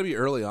It's got to be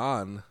early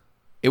on.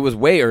 it was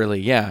way early,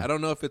 yeah. I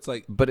don't know if it's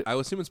like, But I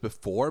would assume it's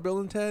before Bill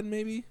and Ted,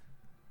 maybe.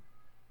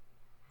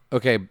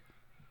 Okay,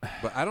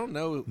 But I don't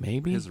know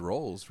Maybe? his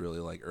roles really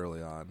like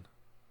early on.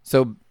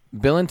 so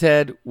Bill and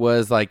Ted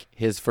was like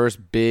his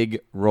first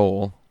big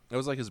role. It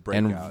was like his And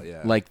breakout,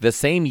 yeah. like the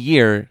same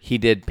year he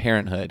did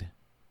Parenthood.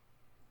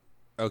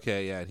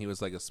 Okay, yeah, and he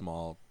was like a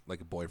small, like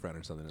a boyfriend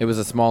or something. It was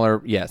a smaller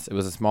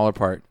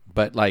part,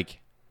 but like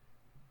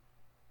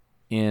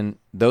in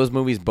those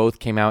movies both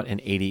came out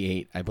in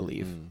 88, I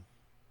believe.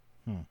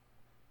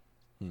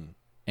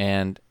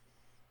 And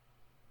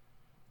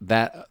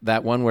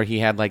that one where he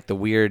had like the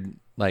weird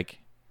like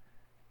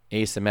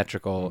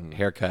asymmetrical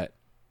haircut,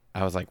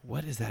 I was like,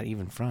 what is that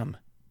even from?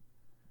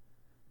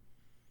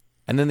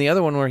 And then the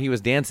other one where he was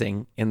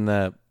dancing in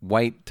the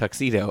white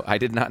tuxedo, I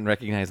did not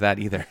recognize that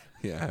either.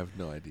 Yeah, I have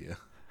no idea.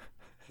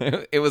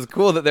 It was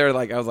cool that they were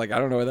like, I was like, I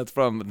don't know where that's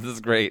from, but this is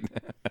great.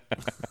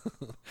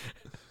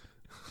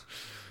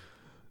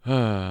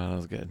 That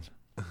was good.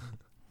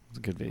 It's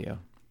a good video.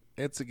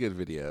 It's a good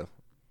video.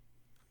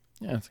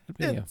 Yeah, it's a good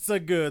video. It's a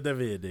good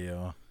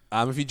video.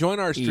 If you join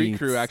our street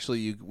crew, Eats.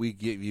 actually, we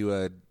give you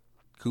a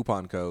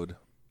coupon code,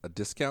 a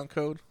discount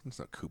code. It's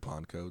not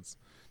coupon codes.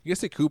 You guys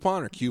say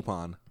coupon or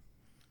coupon?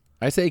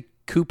 I say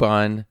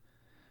coupon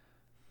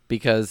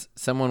because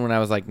someone when I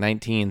was like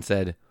 19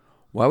 said,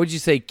 "Why would you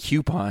say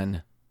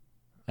coupon?"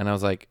 And I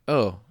was like,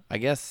 "Oh, I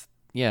guess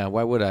yeah.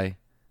 Why would I?"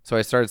 So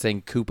I started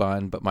saying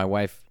coupon, but my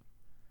wife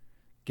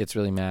gets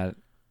really mad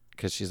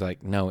because she's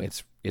like, "No,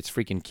 it's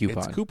freaking coupon."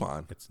 It's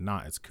coupon. It's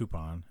not. It's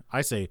coupon.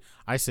 I say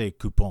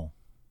coupon.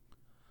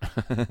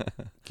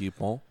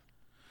 Coupon.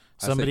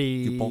 I say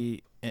Somebody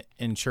coupon.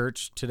 in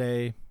church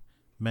today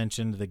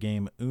mentioned the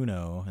game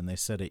Uno, and they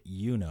said it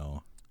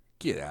Uno.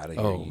 Get out of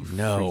here. Oh you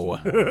no!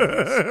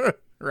 freaking-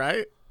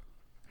 Right?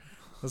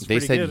 That's They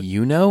pretty said good.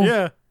 you know.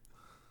 Yeah.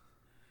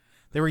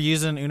 They were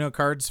using Uno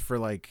cards for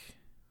like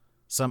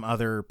some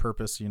other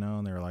purpose,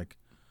 and they were like,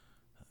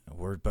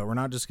 but we're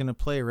not just going to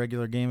play a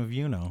regular game of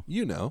Uno.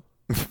 You know.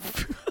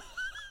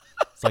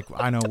 It's like,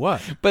 I know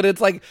what. But it's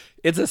like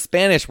it's a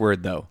Spanish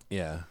word though.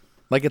 Yeah.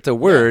 Like it's a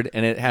word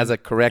and it has a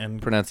correct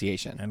And-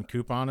 pronunciation. And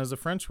coupon is a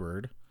French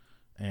word,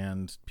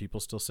 and people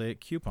still say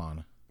it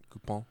coupon.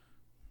 Coupon.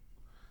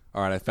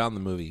 All right, I found the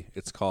movie.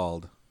 It's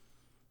called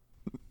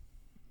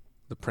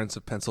The Prince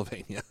of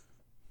Pennsylvania.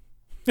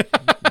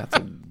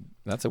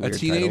 That's a A weird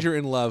teenager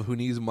in love who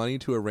needs money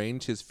to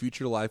arrange his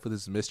future life with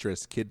his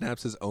mistress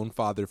kidnaps his own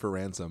father for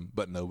ransom,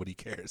 but nobody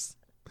cares.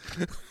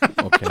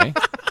 title. Okay.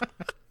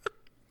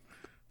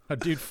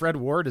 Dude, Fred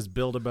Ward is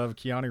billed above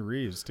Keanu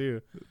Reeves,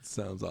 too. It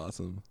sounds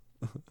awesome.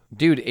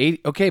 Dude,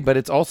 okay, but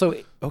it's also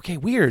okay,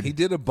 weird. He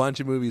did a bunch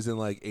of movies in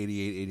like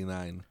 88,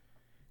 89.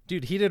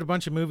 Dude, he did a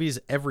bunch of movies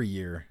every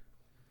year.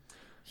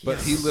 But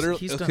he literally,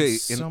 he's done okay,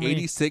 so in many-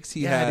 86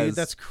 he yeah, has, dude,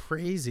 that's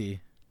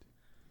crazy.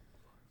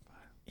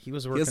 He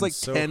was he working has like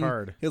so 10,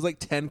 hard. he has like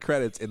 10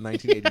 credits in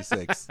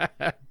 1986.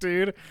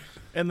 Dude.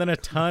 And then a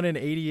ton in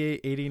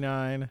 88,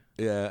 89.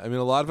 Yeah, I mean,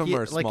 a lot of them He-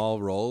 are like,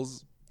 small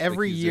roles.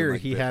 Every Like, he's year doing,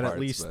 like, he bit had parts, at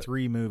least but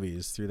 3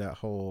 movies through that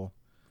whole.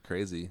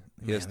 Crazy.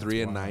 He Man, has that's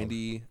 3 in wild.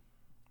 90,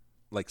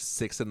 like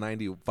 6 in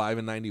 90, 5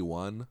 in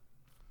 91,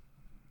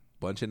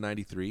 bunch in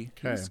 93.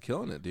 Okay. He's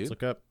killing it, dude. Let's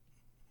look up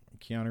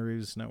Keanu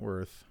Reeves' net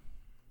worth.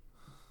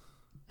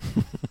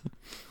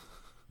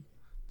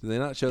 Did they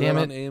not show Damn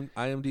that it.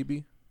 on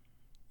IMDb?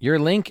 Your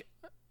link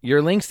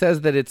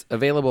says that it's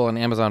available on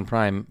Amazon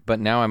Prime, but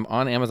now I'm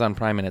on Amazon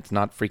Prime and it's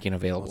not freaking Well,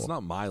 available. it's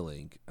not my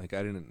link. Like,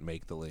 I didn't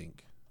make the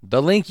link.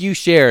 The link you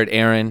shared,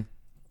 Aaron.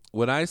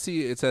 When I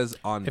see it says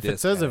on If disc it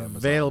says at Amazon.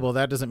 available,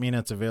 that doesn't mean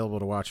it's available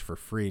to watch for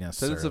free It says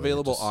necessarily. it's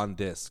available Just- on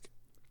disc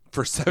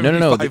for No,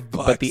 no, $75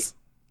 bucks. but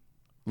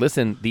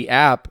listen, the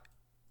app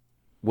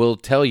will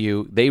tell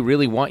you they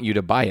really want you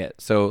to buy it.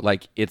 So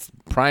like it's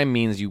Prime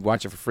means you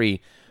watch it for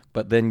free,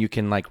 but then you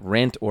can like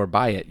rent or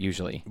buy it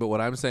usually. But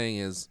what I'm saying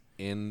is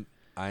in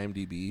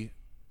IMDb,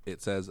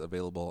 it says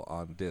available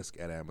on disc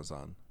at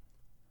Amazon.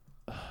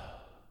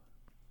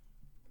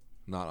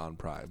 Not on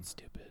Prime.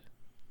 Stupid.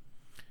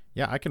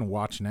 Yeah, I can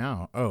watch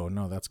now. Oh,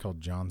 no, that's called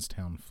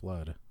Johnstown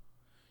Flood.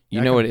 You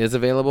Yeah, I know can- what is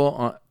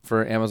available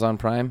for Amazon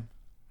Prime?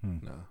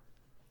 No.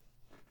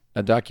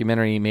 A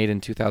documentary made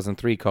in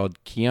 2003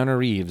 called Keanu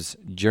Reeves: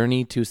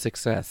 Journey to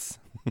Success.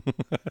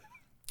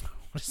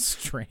 What is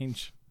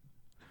strange.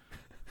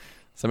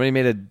 Somebody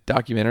made a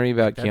documentary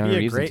about That'd Keanu be a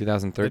Reeves in great-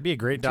 2003. That'd be a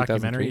great 2003.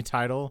 documentary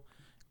title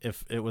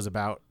if it was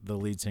about the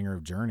lead singer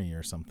of Journey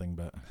or something,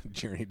 but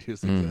Journey to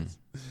Success.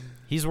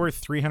 he's worth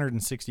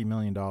 $360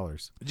 million.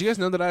 Did you guys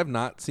know that I have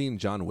not seen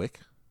John Wick?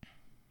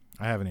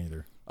 I haven't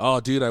either. Oh,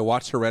 dude, I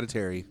watched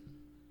Hereditary.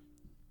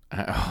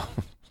 Oh,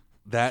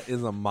 That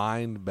is a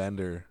mind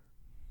bender.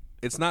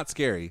 It's not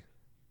scary.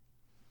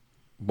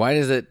 why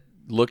does it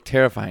look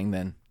terrifying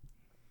then?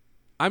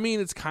 I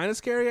mean, it's kind of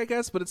scary, I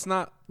guess, but it's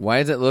not. Why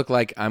does it look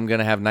like I'm going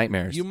to have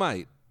nightmares? You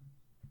might.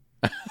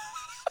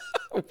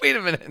 Wait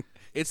a minute.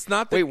 It's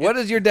not. The, Wait, what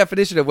it- is your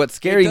definition of what it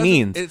scary doesn't-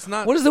 means? It's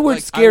not. What does the word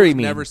like, scary I was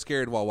mean? Never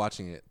scared while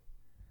watching it.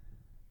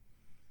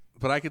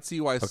 But I could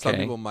see why some Okay.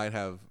 people might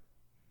have.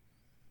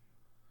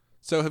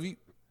 So have you?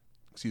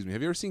 Excuse me.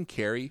 Have you ever seen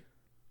Carrie?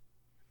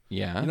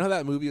 Yeah. You know how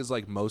that movie is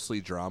like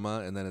mostly drama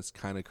and then it's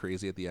kind of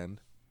crazy at the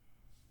end.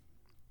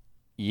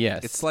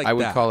 Yes. It's like I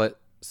would that. call it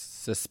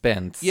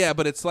suspense. Yeah,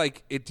 but it's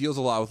like it deals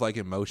a lot with like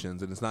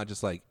emotions, and it's not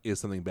just like is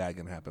something bad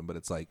gonna happen, but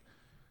it's like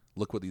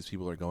look what these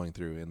people are going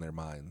through in their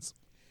minds.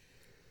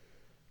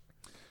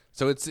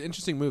 So it's an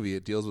interesting movie.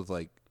 It deals with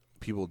like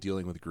people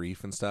dealing with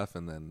grief and stuff,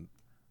 and then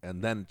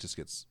it just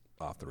gets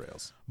off the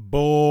rails.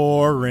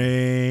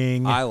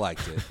 Boring. I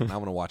liked it. And I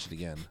want to watch it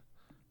again,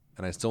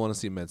 and I still want to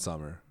see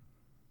Midsommar.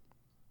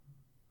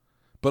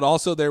 But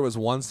also, there was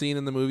one scene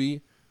in the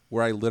movie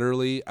where I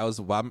was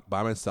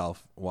by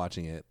myself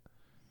watching it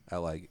at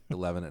like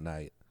 11 at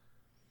night,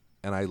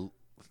 and I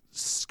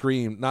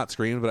not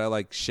screamed, but I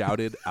like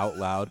shouted out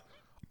loud,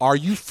 "Are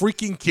you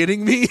freaking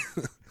kidding me?"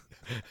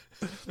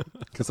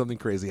 Because something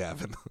crazy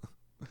happened.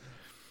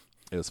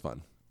 It was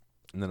fun,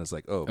 and then it's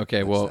like, oh, Okay,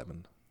 that's well-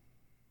 7.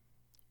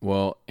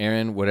 Well,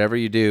 Aaron, whatever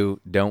you do,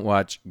 don't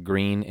watch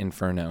Green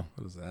Inferno.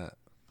 What is that?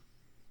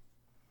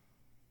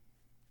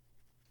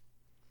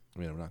 I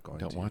mean, I'm not going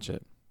Don't to. watch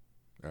it.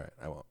 All right,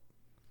 I won't.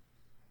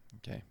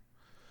 Okay.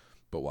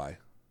 But why?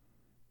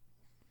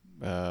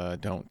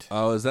 Don't.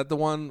 Oh, is that the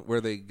one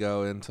where they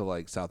go into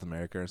like South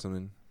America or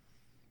something?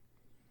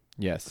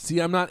 Yes. See,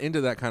 I'm not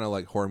into that kind of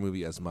like horror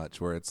movie as much,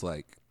 where it's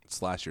like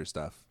slasher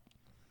stuff.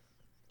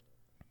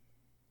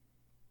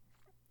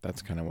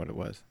 That's kind of what it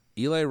was.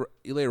 Eli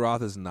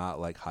Roth is not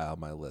like high on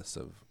my list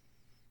of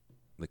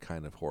the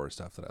kind of horror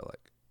stuff that I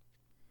like.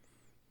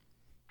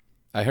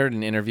 I heard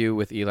an interview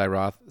with Eli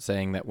Roth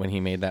saying that when he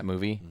made that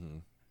movie,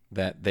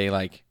 that they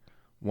like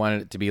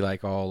wanted it to be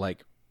like all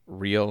like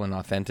real and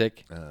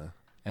authentic,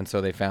 and so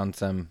they found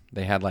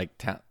they had like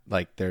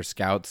like their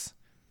scouts,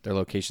 their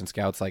location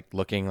scouts, like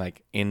looking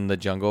like in the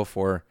jungle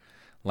for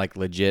like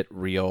legit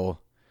real,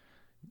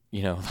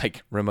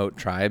 like remote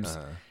tribes,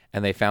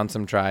 and they found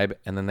some tribe,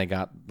 and then they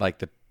got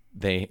like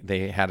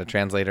they had a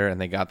translator,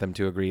 and they got them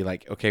to agree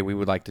like, okay, we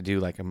would like to do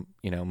like a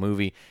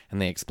movie,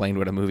 and they explained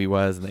what a movie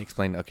was, and they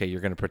explained, okay,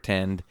 you're going to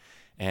pretend,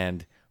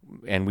 and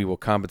we will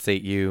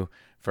compensate you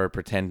for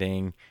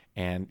pretending,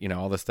 and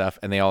all this stuff,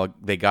 and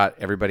they got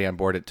everybody on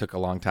board. It took a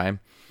long time,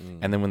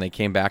 and then when they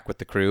came back with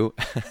the crew,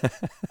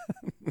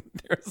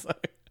 there was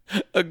like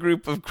a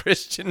group of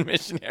Christian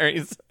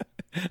missionaries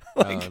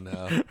like,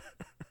 oh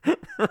no.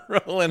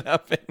 rolling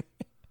up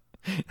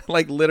and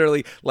like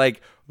literally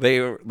like they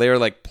were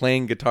like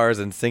playing guitars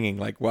and singing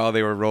like while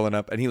they were rolling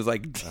up, and he was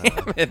like,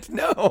 damn it,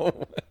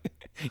 no.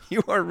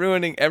 You are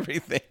ruining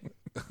everything.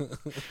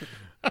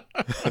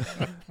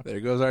 There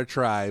goes our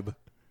tribe.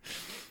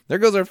 There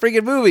goes our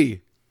freaking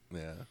movie.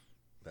 Yeah,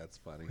 that's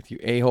funny. With you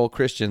a-hole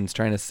Christians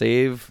trying to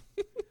save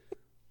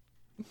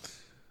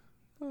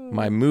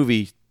my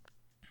movie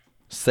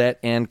set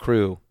and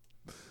crew.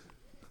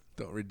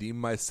 Don't redeem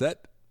my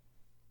set.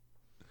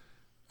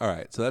 All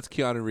right, so that's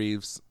Keanu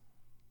Reeves.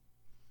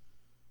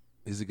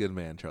 He's a good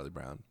man, Charlie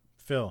Brown.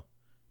 Phil,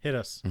 hit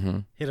us. Mm-hmm.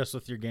 Hit us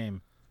with your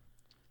game.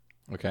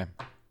 Okay.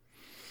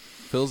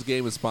 Phil's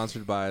game is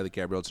sponsored by the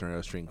Gabriel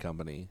Tornado String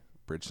Company.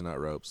 Bridge to Nut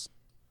Ropes.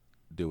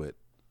 Do it.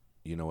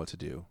 You know what to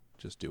do.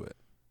 Just do it.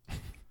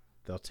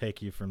 They'll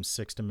take you from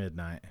 6 to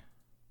midnight.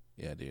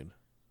 Yeah, dude.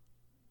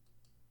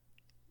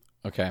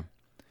 Okay.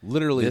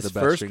 Literally This the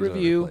best first strings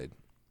review- I've ever played.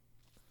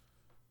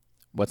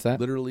 What's that?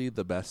 Literally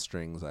the best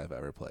strings I've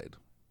ever played.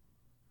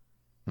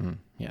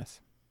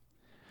 Yes.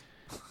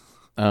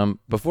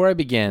 Before I Very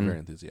begin,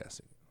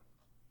 enthusiastic.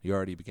 You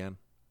already began?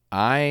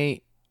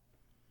 I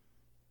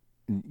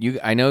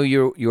know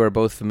you are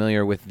both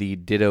familiar with the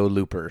Ditto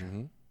Looper.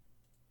 Mm-hmm.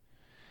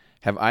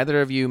 Have either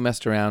of you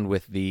messed around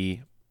with the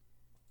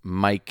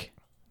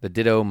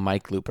Ditto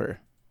mic looper?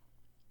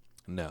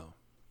 No.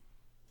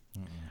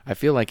 I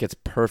feel like it's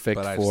perfect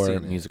But I've for seen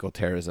it. musical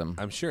terrorism.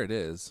 I'm sure it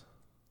is.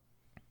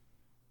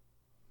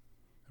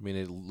 I mean,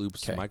 it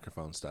loops Okay.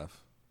 microphone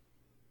stuff.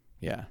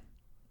 Yeah.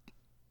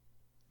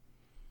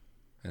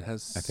 It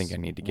has. I think I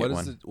need to get what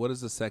is one. what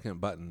does the second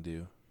button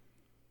do?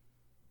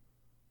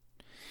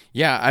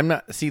 Yeah, I'm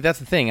not. See, that's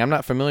the thing. I'm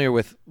not familiar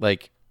with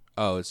like.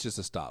 Oh, it's just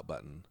a stop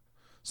button.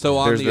 So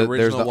on There's the the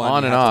original one,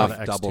 on you and have off. to,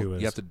 like, X2 double.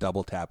 is. You have to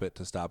double tap it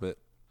to stop it.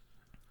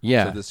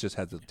 Yeah. So this just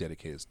has a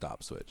dedicated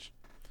stop switch.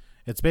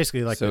 It's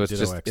basically like so the it's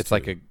Ditto just X2. it's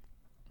like a.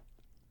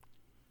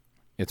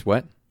 It's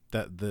what?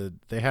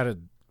 They had a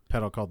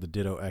pedal called the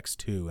Ditto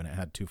X2, and it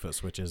had 2-foot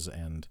switches,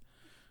 and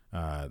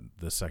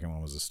the second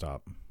one was a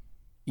stop.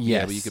 Yes.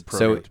 Yeah, but you could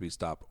program So it to be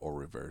stop or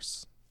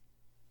reverse.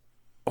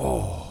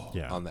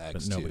 Yeah, on the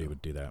but X2. nobody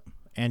would do that.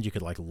 And you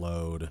could like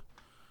load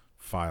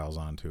files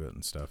onto it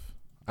and stuff.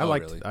 Oh, I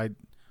really?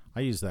 I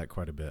used that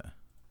quite a bit.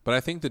 But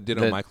I think the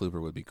Ditto The- mic looper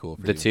would be cool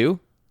for the you. two.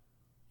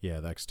 Yeah,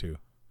 the X2.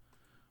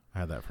 I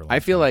had that for a long I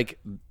feel time.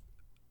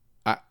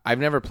 like I've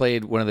never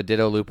played one of the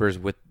Ditto loopers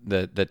with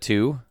the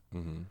two,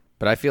 Mm-hmm.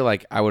 but I feel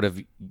like I would have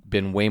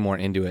been way more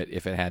into it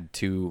if it had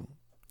two.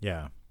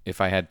 Yeah. If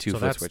I had two So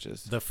foot that's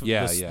switches.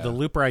 Yeah. The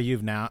looper I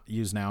use now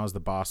is the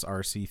Boss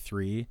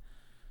RC3,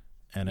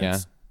 and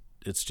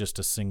it's just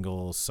a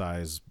single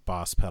size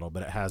Boss pedal,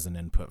 but it has an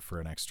input for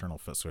an external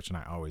foot switch, and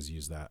I always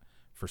use that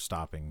for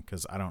stopping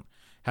because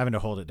having to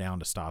hold it down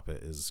to stop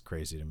it is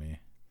crazy to me.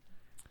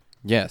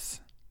 Yes.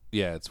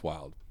 Yeah, it's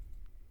wild.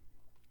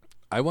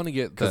 I want to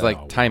get 'Cause, the,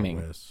 like, timing.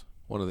 Whiz.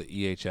 one of the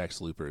EHX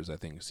loopers. I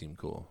think seem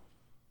cool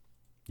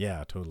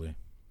Yeah, totally.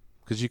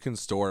 because you can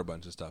store a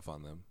bunch of stuff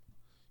on them.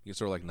 You can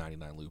store like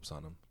 99 loops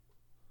on them,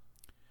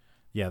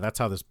 Yeah, that's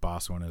how this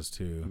Boss one is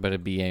too. But a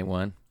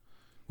BA1.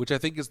 which I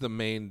think is the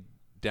main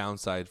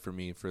downside for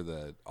me for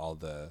all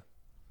the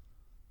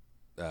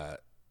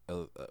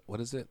what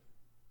is it?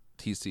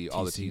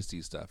 All the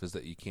TC stuff is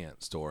that you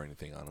can't store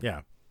anything on them.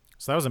 Yeah.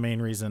 So that was the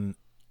main reason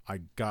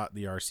I got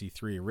the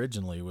RC3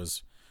 originally,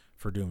 was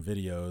for doing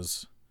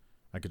videos.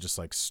 I could just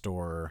like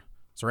store.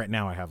 So right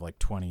now I have like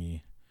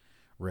 20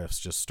 riffs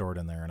just stored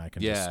in there, and I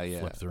can just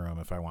flip through them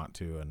if I want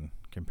to and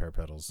compare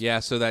pedals. Yeah,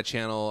 so that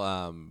channel,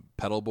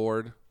 Pedal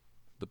Board,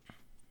 the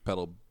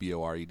Pedal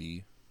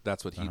BORED,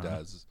 that's what he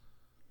does.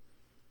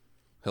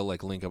 He'll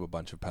like link up a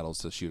bunch of pedals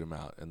to shoot them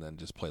out and then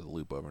just play the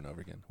loop over and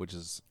over again, which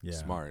is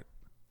smart.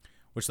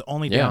 Which the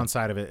only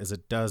downside of it is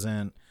it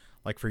doesn't,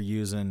 like for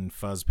using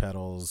fuzz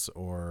pedals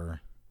or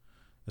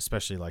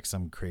especially like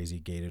some crazy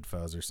gated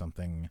fuzz or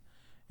something,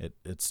 it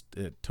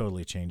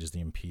totally changes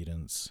the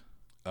impedance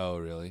Oh,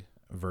 really?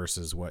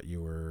 versus what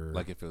you were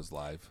Like if it was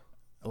live?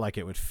 like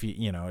it would feed.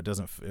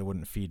 It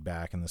wouldn't feed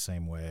back in the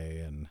same way,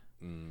 and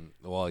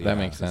Well, yeah, That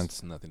makes there's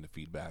sense. Nothing to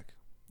feed back.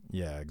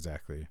 yeah,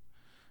 exactly.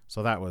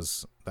 So that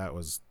was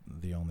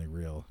the only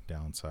real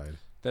downside,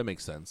 That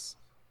makes sense.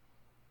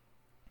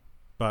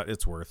 but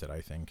it's worth it,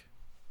 I think.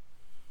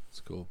 It's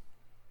cool.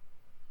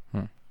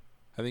 Hmm.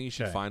 I think you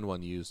should Okay. find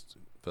one used,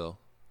 Phil.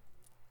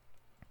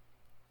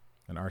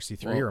 An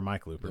RC3 Well, or a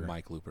mic looper. The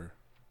mic looper.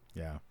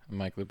 Yeah,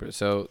 Mic looper.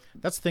 So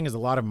that's the thing is a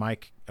lot of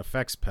mic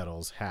effects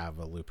pedals have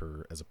a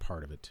looper as a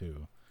part of it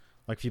too.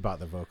 Like if you bought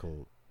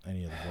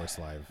any of the Voice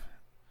Live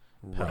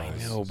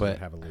pedals, know, it but- would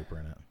have a looper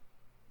in it.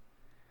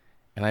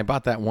 and I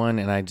bought that one,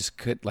 and I just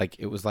could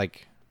it was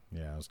like,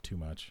 Yeah, it was too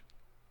much.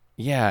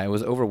 yeah, it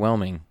was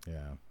overwhelming.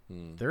 Yeah,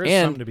 Hmm. there is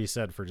And- something to be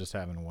said for just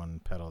having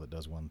one pedal that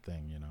does one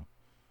thing.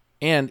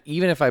 And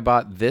even if I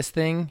bought this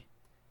thing,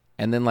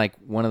 and then like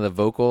one of the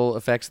vocal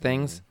effects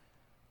things,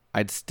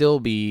 I'd still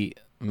be,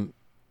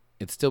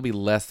 it'd still be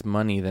less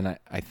money than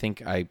I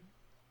think I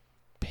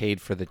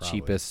paid for the Probably.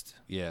 cheapest.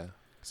 Yeah,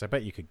 Because I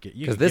bet you could get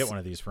 'Cause get this- one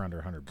of these for under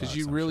 $100. because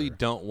you I'm really sure.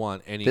 don't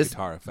want any This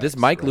guitar effects. this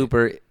mic right?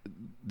 looper,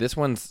 this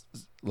one's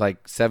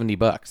like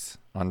 $70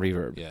 on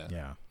Reverb, Yeah.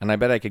 Yeah, and I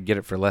bet I could get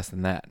it for less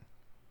than that.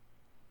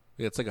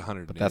 Yeah, it's like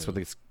 100. But that's what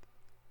new. this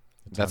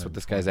that's what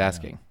this guy's 120, yeah.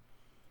 asking.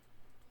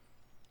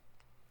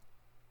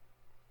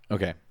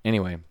 Okay.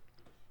 Anyway,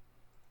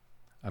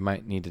 I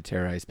might need to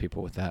terrorize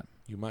people with that.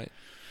 You might.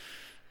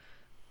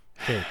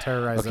 Okay,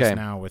 terrorize Okay. us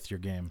now with your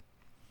game.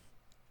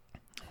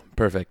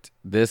 Perfect.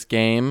 This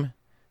game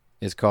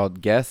is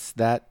called Guess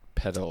That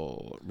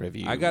Pedal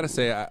Review. I gotta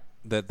say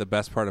that the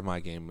best part of my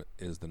game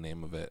is the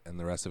name of it, and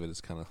the rest of it is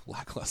kind of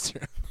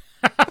lackluster.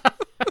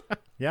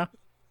 Yeah,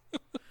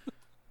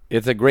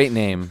 It's a great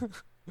name.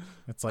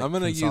 it's like I'm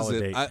gonna use it.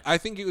 consolidate. I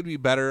think it would be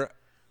better.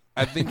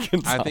 I think I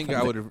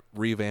Consolidate. would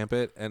revamp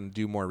it and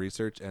do more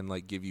research and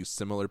like give you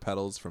similar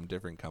pedals from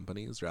different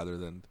companies rather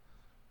than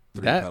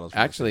three That pedals. From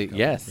the actually, same company.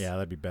 yes. Yeah,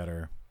 that'd be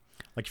better.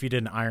 Like if you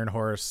did an Iron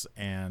Horse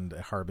and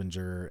a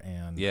Harbinger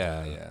and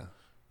Yeah.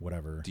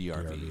 whatever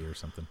DRV. or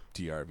something.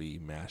 DRV,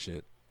 mash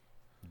it.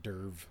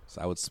 Derv.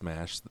 So I would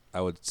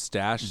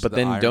stash. But the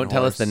then Iron don't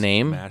tell us the Horse,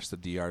 name. Mash the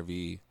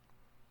DRV.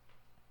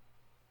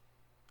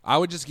 I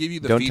would just give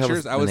you the Don't tell us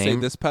features. I the would say name.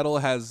 this pedal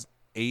has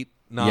 8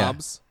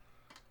 knobs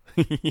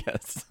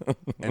yes.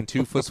 and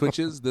 2 foot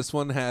switches. This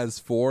one has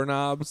 4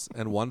 knobs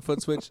and 1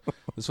 foot switch.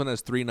 This one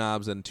has 3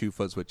 knobs and 2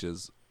 foot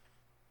switches.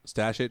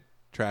 Stash it,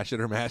 trash it,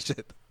 or mash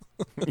it.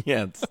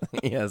 yes.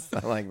 Yes.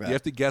 I like that. You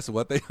have to guess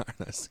what they are.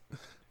 It's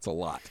a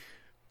lot.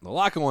 A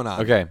lot going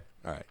on. Okay.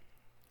 All right.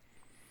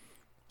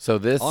 So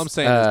this. All I'm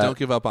saying is don't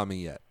give up on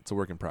me yet. It's a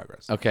work in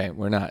progress. Okay,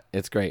 we're not.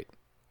 It's great.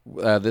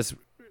 This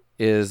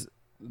is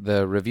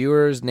the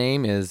reviewer's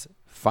name is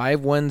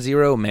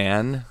 510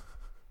 Man,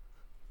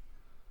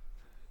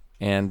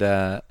 and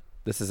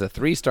this is a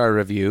 3-star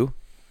review,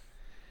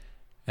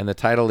 and the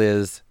title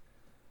is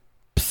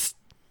Psst, ...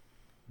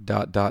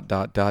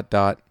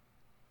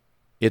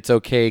 It's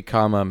okay,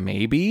 comma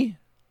maybe.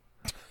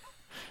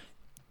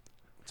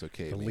 It's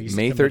okay. The maybe. least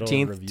May committal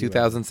 13th, review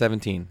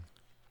 2017.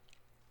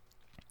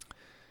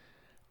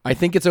 I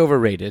think it's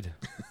overrated.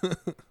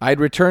 I'd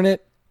return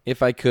it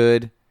if I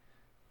could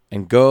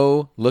and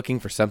go looking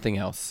for something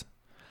else.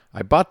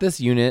 I bought this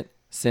unit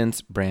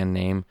since brand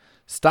name.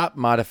 Stop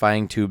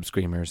modifying tube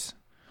screamers.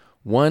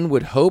 One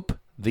would hope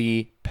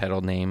the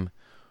pedal name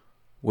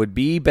would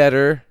be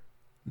better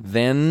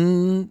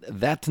than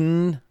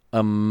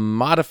a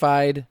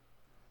modified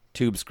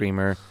tube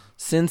screamer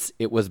since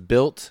it was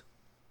built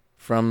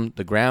from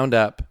the ground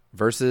up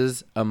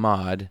versus a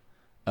mod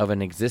of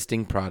an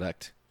existing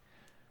product.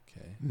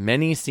 Okay.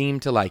 Many seem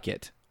to like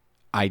it.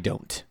 I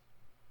don't.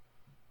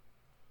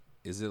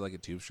 Is it like a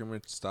tube streamer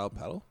style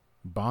pedal?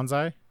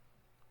 Bonsai?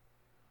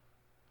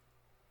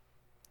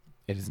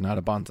 It is not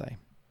a bonsai.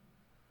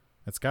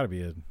 It's got to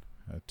be a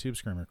Tube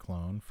Screamer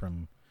clone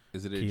from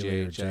Is it a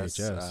Keeley or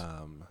JHS?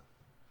 JHS?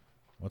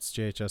 What's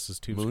JHS's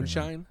Tube Screamer?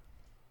 Moonshine?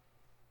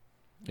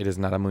 It is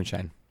not a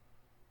moonshine.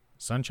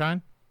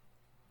 Sunshine?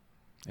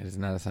 It is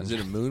not a Is sunshine.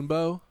 it a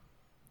moonbow?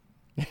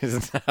 It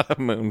is not a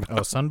moon. Oh,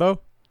 Sunbow?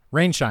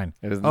 Rainshine.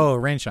 It is Oh,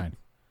 Rainshine.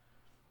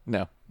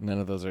 no, none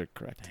of those are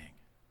correct.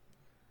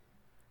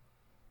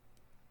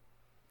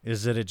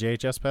 Is it a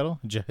JHS pedal?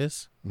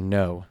 JHS?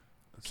 No.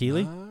 It's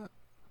Keeley? not.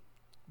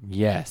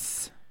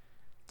 Yes.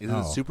 Is it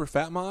Oh. a super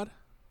fat mod?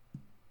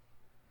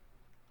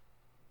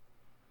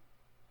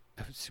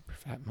 A super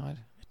fat mod.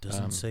 It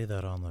doesn't say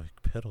that on the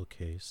pedal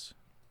case.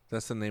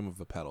 That's the name of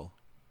the pedal.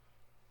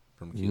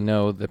 From Keeley.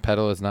 No, the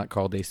pedal is not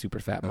called a super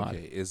fat mod.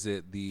 Okay. Is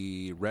it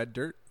the red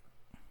dirt?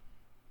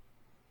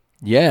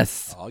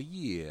 Yes. Oh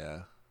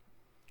yeah.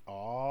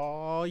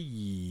 Oh,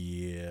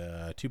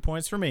 yeah. 2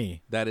 points for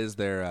me. That is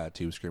their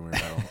tube screamer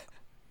pedal.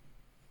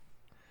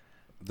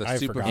 The I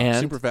super forgot. And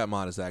super fat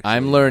mod is actually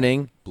I'm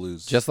learning,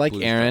 blues. just like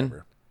Blues Aaron,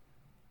 Driver.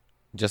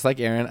 just like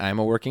Aaron, I'm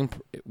a work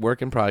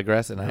in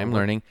progress, and I'm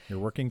learning. Your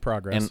working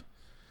progress.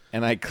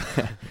 And I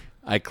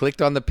I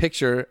clicked on the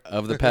picture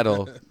of the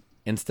pedal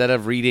instead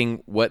of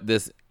reading what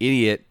this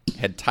idiot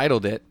had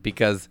titled it,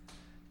 because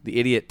the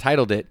idiot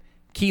titled it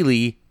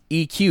Keeley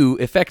EQ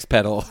effects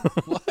pedal.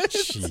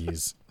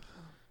 Jeez.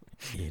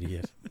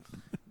 Idiot.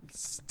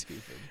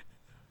 Stupid.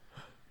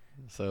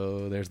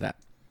 So there's that.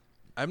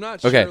 I'm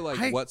not Okay.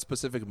 sure what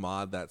specific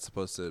mod that's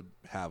supposed to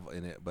have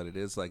in it, but it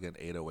is like an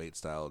 808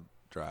 style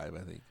drive,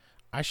 I think.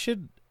 I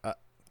should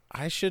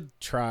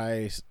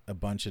try a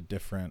bunch of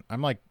different.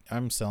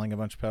 I'm selling a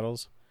bunch of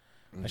pedals.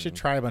 I should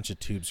try a bunch of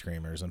tube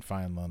screamers and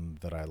find one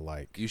that I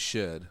like. You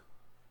should.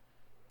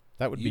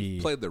 That would be.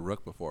 You've played the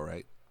Rook before,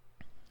 right?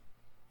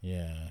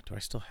 Yeah. Do I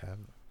still have?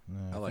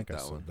 No, I like think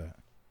that sold one. that.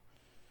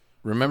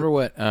 Remember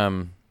what I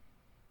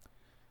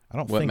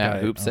don't What think Matt I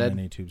Hoop own said?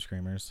 any tube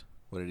screamers.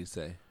 What did he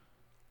say?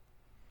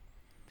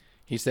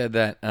 he said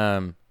that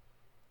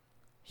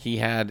he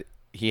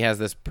has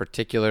this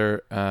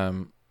particular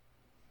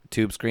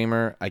tube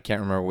screamer. I can't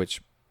remember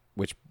which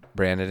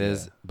brand it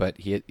is, Yeah. but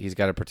he's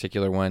got a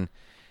particular one,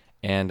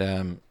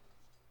 and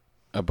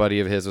a buddy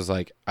of his was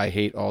like, I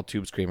hate all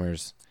tube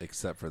screamers.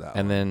 Except for that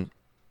And one. then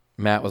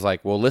Matt was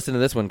like, well, listen to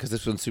this one because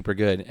this one's super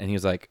good. And he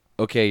was like,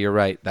 okay, you're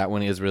right. That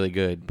one is really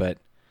good, but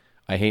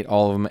I hate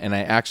all of them. And I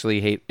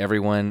actually hate every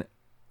one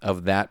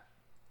of that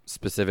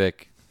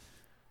specific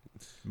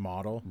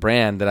Model.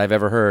 brand that I've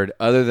ever heard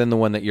other than the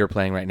one that you're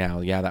playing right now.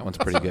 Yeah, that one's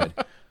pretty good.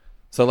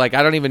 So, like,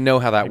 I don't even know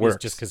how that Maybe it's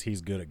works. just because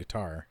he's good at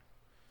guitar.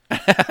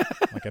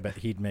 Like, I bet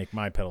he'd make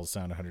my pedals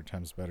sound 100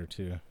 times better,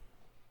 too.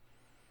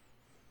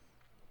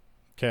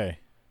 Okay.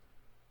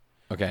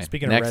 Okay,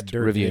 Speaking next of red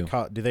dirt, review.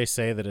 do they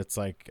say that it's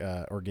like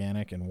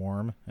organic and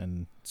warm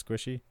and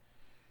squishy?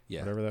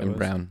 Yeah, Whatever that and was.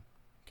 brown.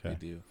 they Okay.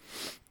 do.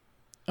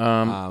 They-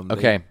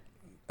 Okay.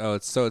 Oh,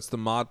 it's the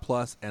Mod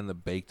Plus and the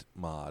Baked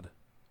Mod.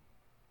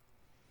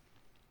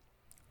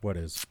 What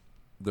is?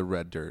 The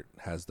Red Dirt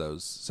has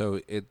those.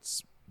 So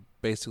it's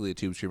basically a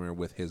tube screamer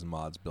with his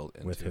mods built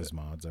into With his it.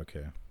 mods,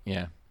 okay.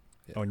 Yeah.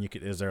 Yeah. Oh, and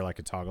is there like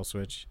a toggle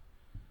switch?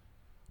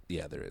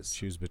 Yeah, there is.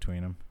 Choose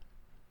between them.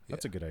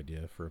 That's Yeah. a good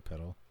idea for a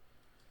pedal.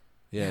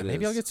 Yeah, it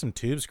maybe is. I'll get some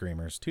tube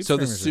screamers. So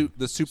the Screamers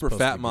the super supposed to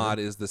fat be mod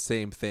good. is the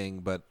same thing,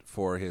 but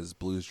for his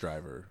Blues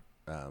Driver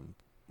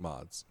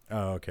mods.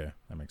 Oh, okay.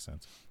 That makes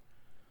sense.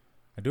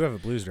 I do have a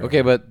blues driver.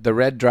 Okay, but the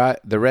red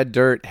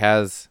dirt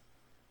has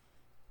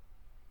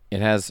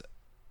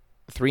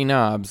 3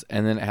 knobs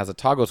and then it has a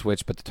toggle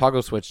switch, but the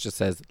toggle switch just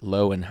says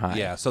low and high.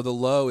 Yeah, so the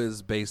low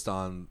is based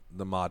on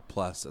the Mod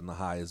Plus, and the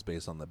high is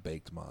based on the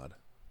Baked mod.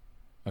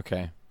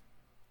 Okay.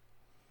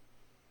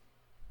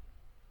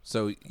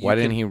 So Why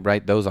didn't he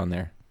write those on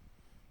there?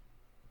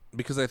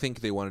 Because I think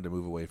they wanted to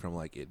move away from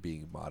like it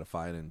being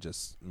modified and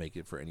just make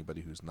it for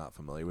anybody who's not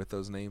familiar with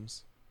those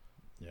names.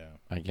 Yeah.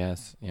 I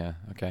guess. Yeah.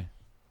 Okay.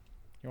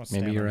 He wants to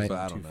Maybe stand you're on his right.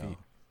 So I own don't 2 know. feet.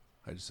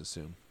 I just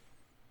assume.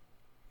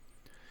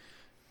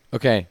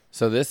 Okay.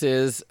 So this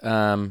is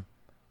I'm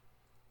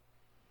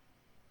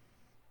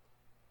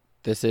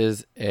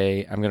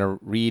going to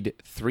read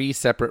 3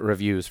 separate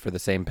reviews for the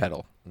same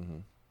pedal. Mm-hmm.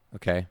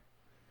 Okay.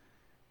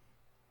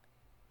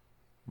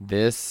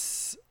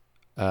 This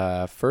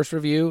first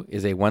review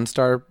is a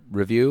 1-star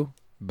review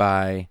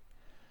by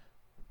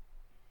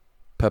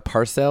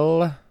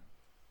Paparcel,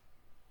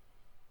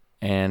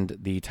 and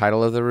the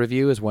title of the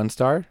review is 1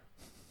 star.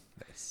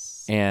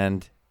 Nice.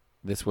 And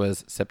this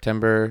was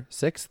September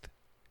 6th,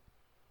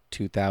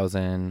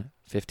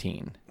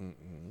 2015.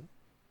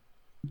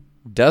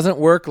 Doesn't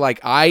work like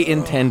I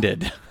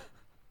intended.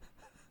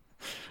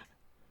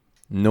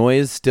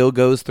 Noise still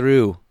goes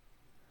through.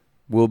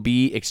 We'll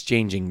be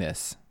exchanging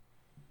this.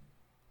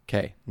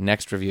 Okay,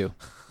 next review.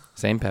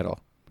 Same pedal.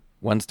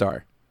 1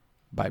 star.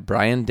 By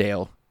Brian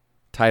Dale.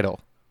 Title,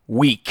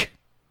 Weak.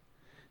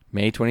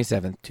 May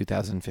 27th,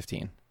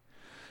 2015.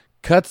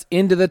 Cuts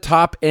into the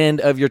top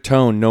end of your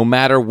tone no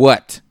matter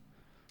what.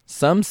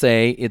 Some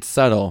say it's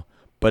subtle,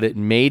 but it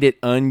made it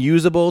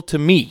unusable to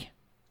me.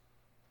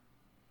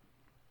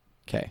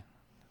 Okay,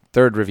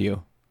 third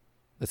review.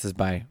 This is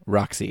by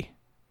Roxy.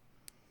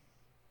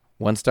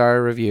 1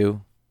 star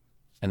review,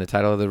 and the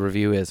title of the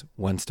review is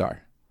 1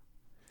 star.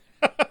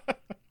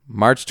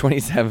 March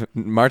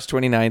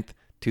 29th,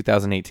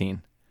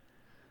 2018.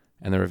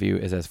 And the review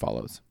is as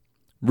follows.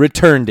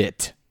 Returned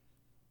it.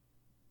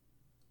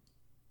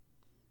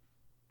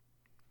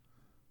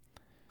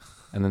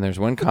 And then there's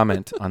one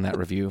comment on that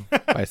review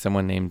by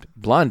someone named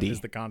Blondie.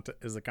 Is the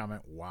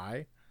comment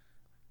why?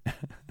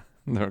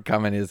 The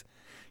comment is,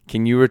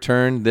 can you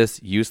return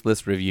this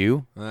useless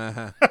review?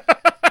 Uh-huh.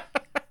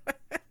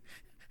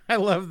 I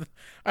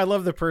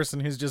love the person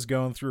who's just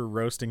going through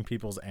roasting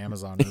people's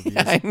Amazon reviews.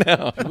 I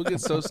know. People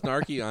get so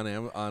snarky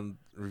on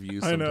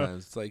reviews I know.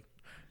 sometimes. It's like,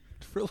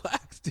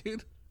 relax,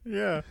 dude.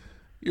 Yeah.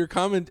 Your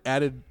comment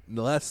added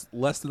less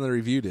than the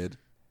review did.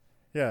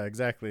 Yeah,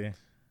 exactly.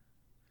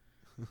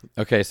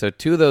 Okay, so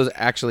 2 of those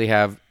actually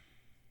have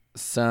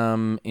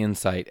some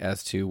insight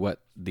as to what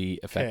the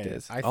effect Okay,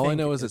 is. All I think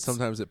know is that it's-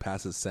 sometimes it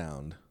passes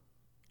sound.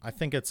 I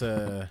think it's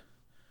a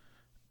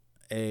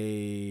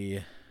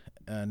noise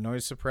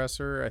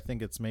suppressor. I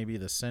think it's maybe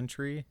the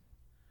Sentry.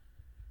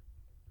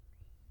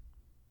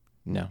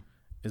 No.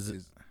 Is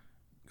it?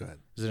 Go ahead.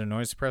 Is it a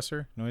noise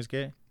suppressor? Noise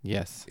gate?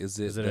 Yes. Is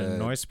Is it a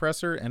noise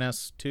suppressor?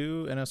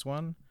 NS2,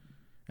 NS1,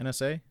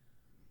 NSA?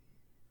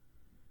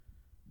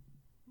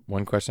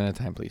 One question at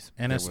a time, please.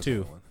 There was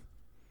NS2. one.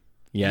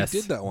 Yes.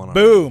 You did that one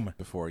Boom.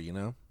 before, you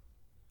know?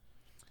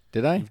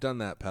 Did I? You've done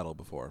that pedal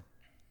before.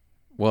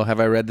 Well, have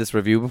I read this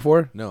review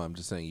before? No, I'm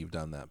just saying you've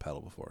done that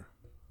pedal before.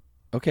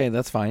 Okay,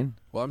 that's fine.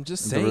 Well, I'm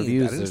just The saying. I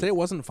reviews didn't are- say it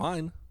wasn't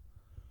fine.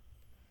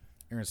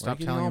 Aaron, Why stop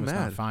are you telling all him it's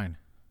mad? not fine.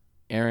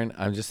 Aaron,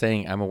 I'm just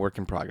saying I'm a work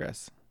in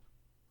progress.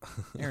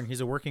 Aaron, he's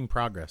a work in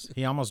progress.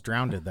 He almost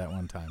drowned it that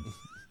one time.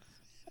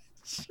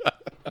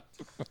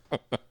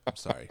 I'm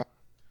sorry.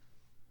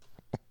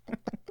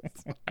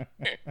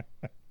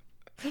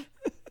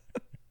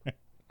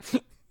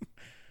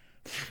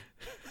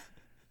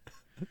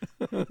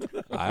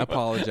 I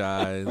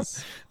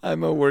apologize.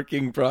 I'm a work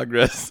in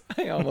progress.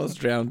 I almost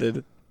drowned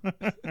it.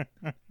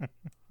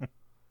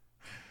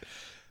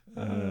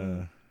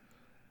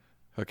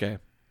 Okay.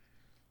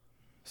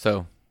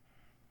 So,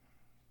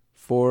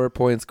 4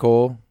 points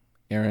Cole,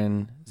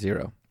 Aaron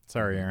 0.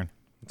 Sorry, Aaron.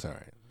 It's all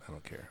right. I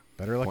don't care.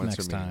 Better luck Points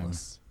next are time.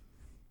 meaningless.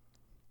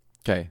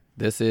 Okay,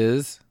 this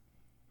is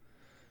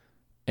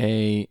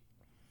a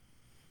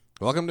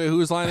Welcome to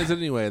Whose Line Is It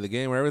Anyway? The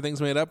game where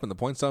everything's made up and the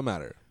points don't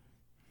matter.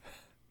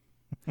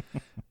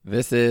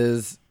 this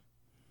is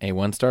a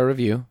 1-star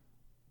review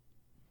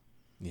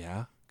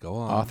Yeah, go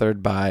on.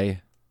 authored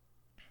by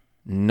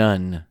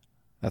None.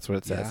 That's what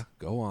it says. Yeah,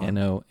 go on.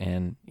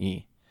 None.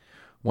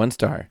 1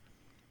 star.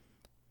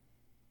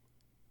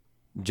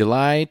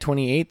 July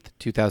 28th,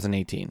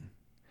 2018.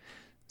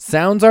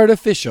 Sounds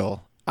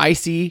artificial,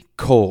 icy,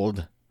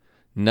 cold.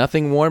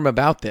 Nothing warm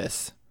about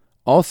this.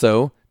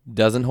 Also,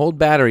 doesn't hold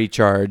battery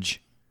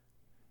charge.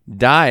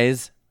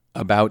 Dies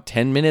about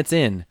 10 minutes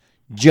in.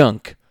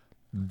 Junk.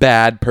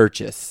 Bad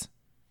purchase.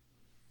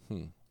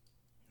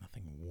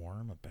 Nothing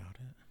warm about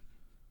it.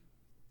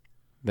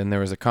 Then there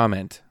was a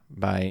comment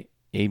by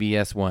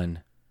ABS1.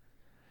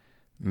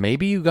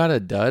 Maybe you got a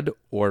dud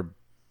or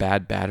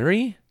bad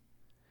battery?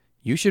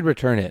 You should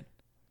return it.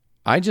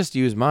 I just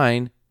used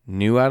mine,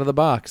 new out of the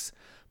box.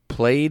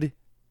 Played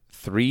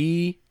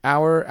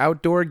 3-hour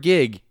outdoor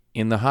gig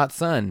in the hot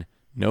sun.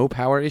 No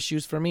power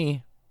issues for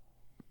me.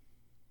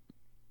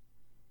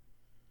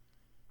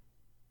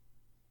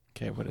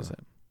 Okay, what is it?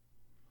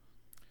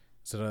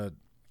 Is it a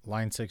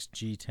Line 6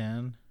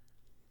 G10?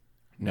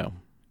 No.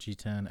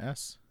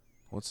 G10S?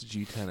 What's a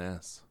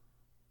G10S?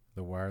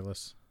 The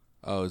wireless.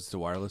 Oh, it's the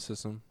wireless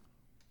system?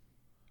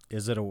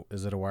 Is it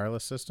a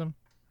wireless system?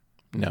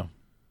 No.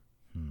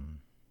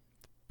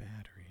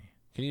 Battery.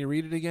 Can you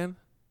read it again?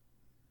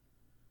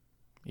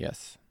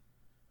 Yes.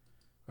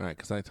 All right,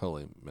 because I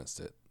totally missed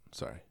it.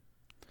 Sorry.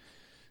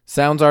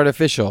 Sounds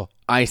artificial,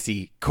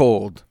 icy,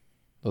 cold.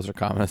 Those are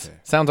commas. Okay.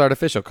 Sounds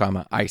artificial,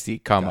 comma, icy,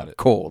 Got comma, it.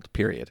 cold,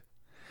 period.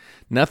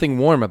 Nothing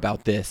warm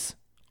about this.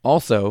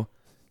 Also,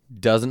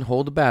 doesn't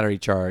hold a battery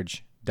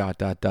charge, ...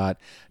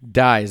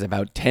 Dies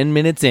about 10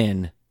 minutes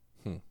in.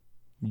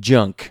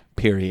 Junk,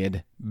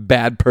 period.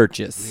 Bad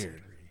purchase,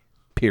 Weird.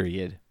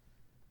 period.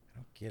 I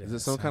don't get it. Is it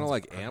some kind of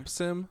like amp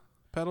sim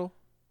pedal?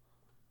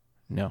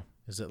 No,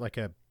 Is it like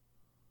a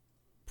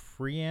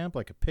preamp,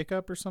 like a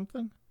pickup or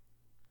something?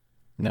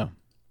 no,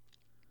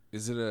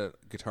 Is it a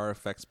guitar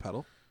effects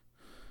pedal?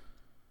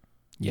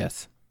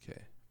 yes.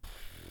 Okay.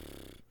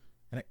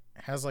 And it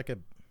has like a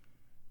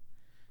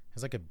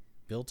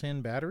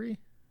built-in battery?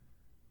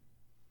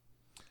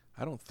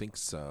 I don't think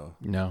so.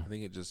 No. I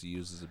think it just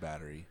uses a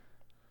battery.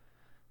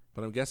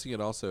 But I'm guessing it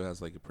also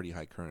has like a pretty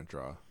high current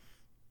draw.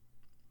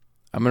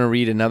 I'm going to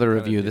read another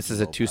Kinda review. This is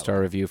a digital 2-star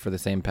pedal. review for the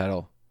same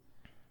pedal.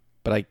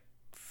 But I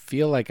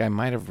feel like I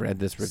might have read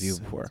this review Sounds-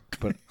 before.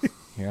 But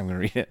here, I'm going to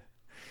read it.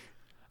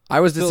 I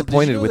was Phil, did you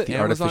disappointed know with that the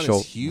Amazon is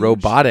artificial huge?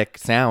 robotic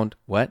sound.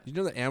 What? You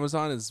know that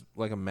Amazon is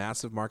like a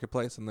massive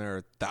marketplace and there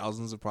are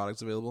thousands of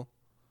products available?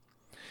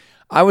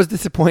 I was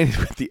disappointed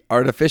with the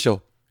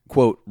artificial,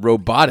 quote,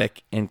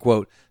 robotic, end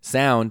quote,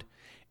 sound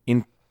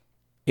in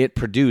it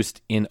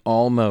produced in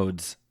all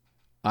modes.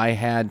 I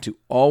had to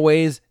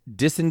always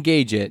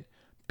disengage it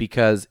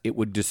because it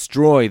would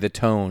destroy the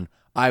tone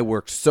I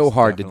worked so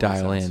hard to Definitely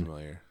dial sounds in.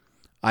 familiar.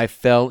 I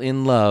fell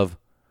in love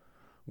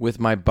with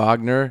my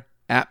Bogner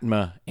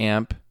Atma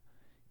amp,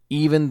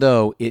 even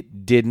though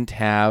it didn't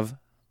have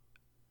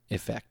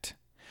effect.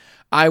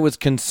 I was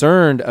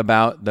concerned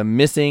about the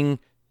missing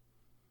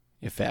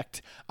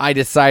effect. I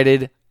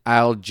decided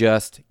I'll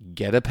just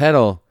get a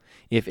pedal.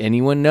 If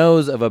anyone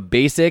knows of a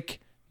basic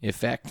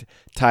effect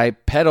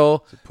type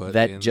pedal put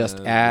that in just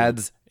the-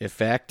 adds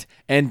effect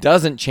and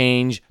doesn't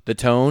change the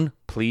tone,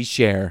 please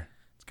share.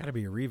 It's got to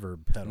be a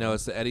reverb pedal. No,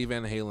 it's the Eddie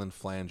Van Halen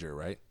flanger,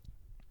 right?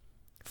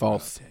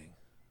 False. Oh, dang.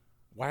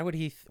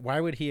 Why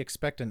would he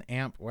expect an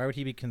amp? Why would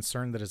he be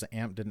concerned that his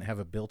amp didn't have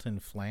a built-in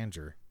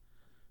flanger?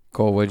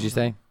 Cole, what did you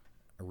say?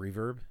 A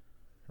reverb?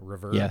 A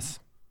reverb? Yes.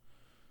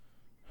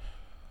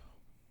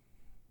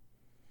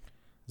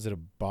 Is it a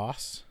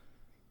Boss?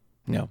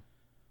 No.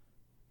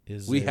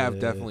 Is We have it-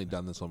 definitely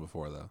done this one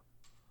before, though.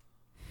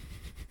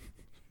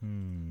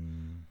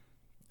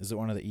 Is it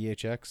one of the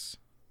EHX?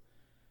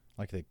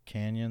 Like the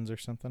Canyons or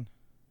something?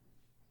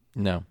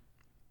 No.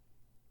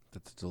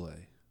 That's a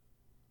delay.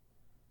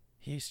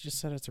 He's just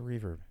said it's a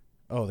reverb.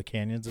 Oh, the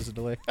canyons is a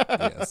delay.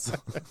 Yes.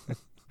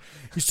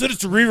 You said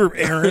it's a reverb,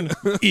 Aaron.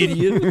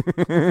 Idiot.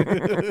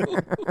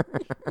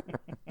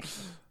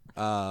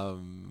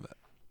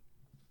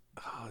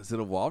 Is it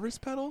a walrus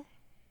pedal?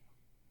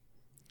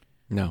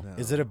 No.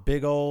 Is it a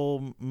big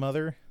old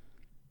mother?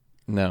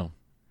 No.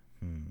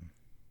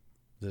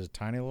 Is it a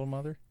tiny little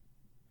mother?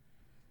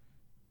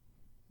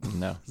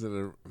 No. Is it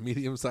a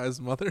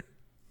medium-sized mother?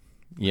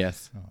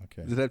 Yes. Oh,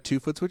 okay. Does it have 2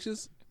 foot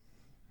switches?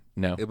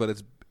 No. But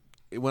it's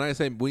when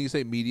you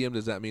say medium,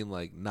 does that mean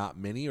like not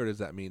mini, or does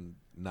that mean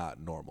not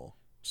normal?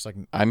 Just like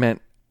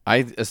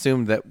I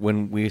assumed that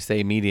when we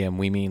say medium,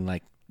 we mean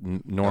like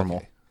normal.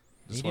 Okay.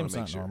 Just wanna medium's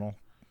make not sure. normal.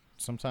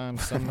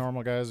 Sometimes some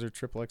normal guys are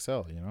triple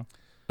XL.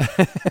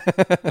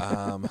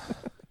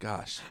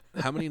 Gosh,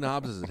 how many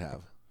knobs does it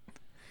have?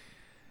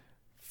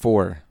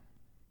 4.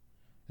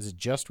 Is it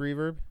just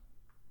reverb?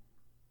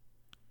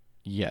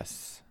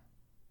 Yes.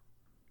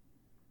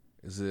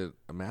 Is it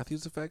a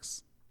Matthews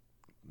Effects?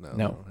 No.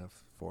 No. They don't have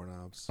 4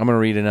 knobs. I'm going to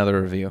read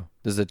another review.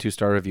 This is a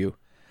 2-star review.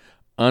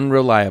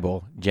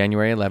 Unreliable,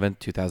 January 11th,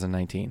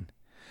 2019.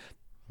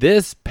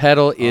 This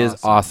pedal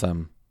is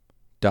awesome. ...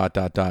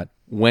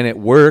 When it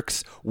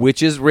works,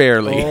 which is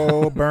rarely.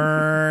 Oh,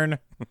 burn.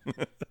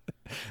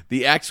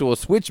 The actual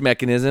switch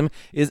mechanism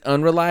is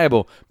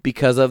unreliable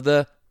because of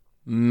the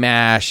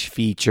mash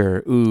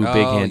feature. Ooh,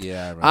 big hint.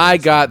 Yeah, I remember I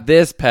that got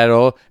this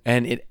pedal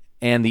and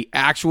the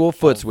actual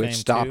foot Hall of switch Fame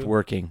stopped 2?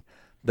 working.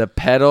 The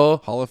pedal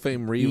Hall of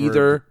Fame reverb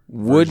either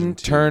wouldn't version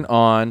 2. turn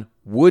on,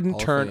 wouldn't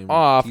Hall of turn Fame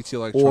off, TT or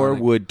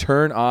Electronic would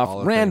turn Hall off of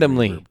Fame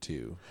randomly. Reverb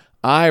 2.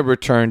 I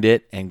returned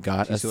it and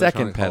got a TT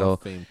second Electronic Hall of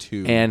pedal Fame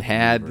 2 and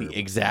had reverb. the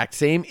exact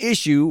same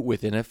issue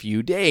within a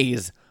few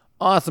days.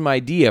 Awesome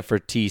idea for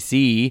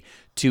TC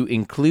to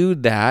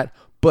include that,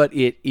 but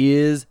it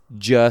is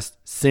just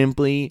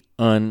simply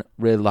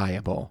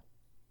unreliable.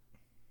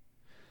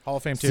 Hall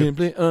of Fame 2.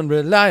 Simply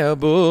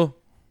unreliable.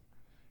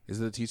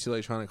 Is it a TT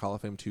Electronic Hall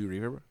of Fame 2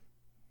 reverb?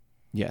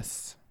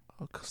 Yes.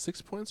 Oh,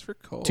 6 points for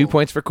Cole. 2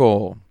 points for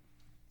Cole.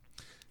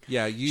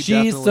 Yeah, you She's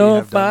definitely so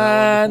have done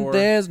that one fine, before.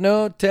 there's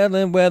no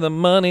telling where the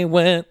money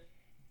went.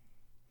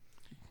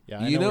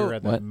 Yeah, I You know know we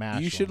read that what?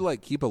 MASH You should one.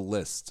 like keep a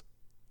list.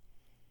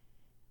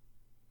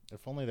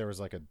 If only there was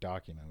like a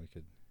document we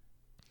could.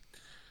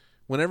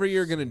 Whenever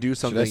you're going to do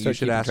something, you start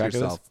should keeping ask track of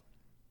this? yourself,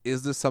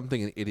 is this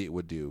something an idiot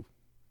would do?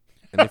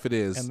 And if it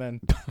is, And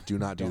then do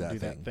not do don't that do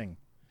thing. that thing.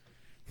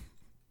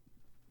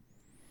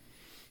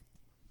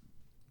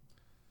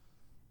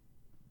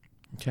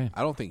 Okay.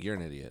 I don't think you're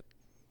an idiot,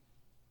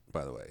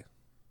 by the way.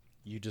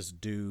 You just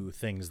do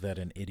things that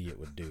an idiot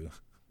would do.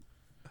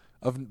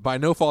 By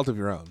no fault of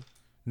your own.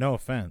 No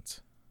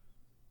offense.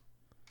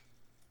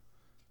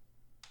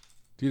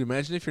 Dude,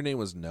 imagine if your name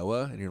was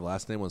Noah and your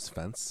last name was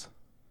Fence.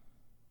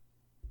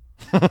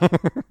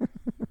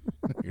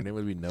 Your name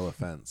would be No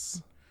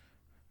Offense.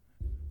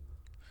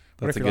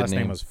 What That's if a your good last name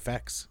name. was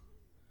Fex?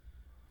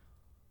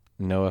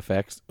 No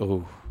effects.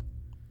 Oh,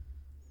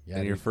 Yeah,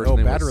 And your dude. first oh,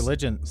 name Bad was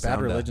Religion. Bad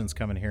Sounda. Religion's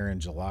coming here in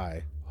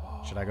July.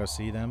 Should I go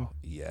see them?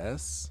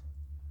 Yes.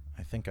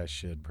 I think I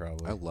should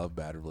probably. I love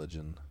Bad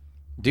Religion.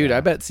 dude, Yeah.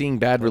 I bet seeing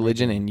Bad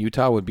Religion in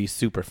Utah would be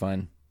super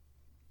fun.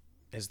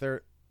 Is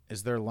there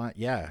line?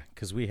 Yeah,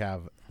 because we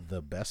have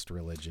the best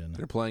religion.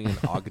 They're playing in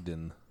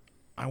Ogden.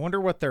 I wonder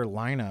what their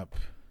lineup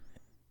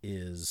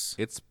is.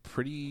 It's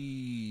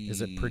pretty.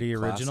 Is it pretty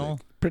classic. original?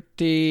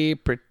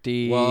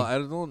 Pretty. Well, I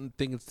don't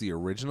think it's the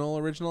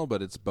original,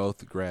 but it's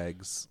both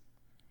Greg's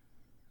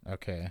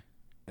Okay.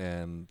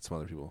 and some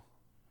other people.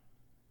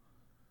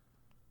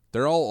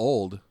 They're all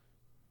old,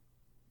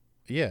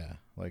 Yeah,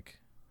 like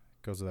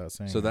goes without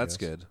saying. so I that's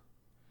guess. good.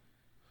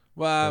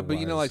 Well, Or but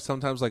you know, was. like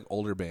sometimes like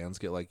older bands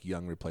get like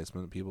young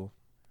replacement people.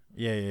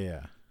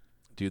 Yeah.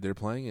 Dude, they're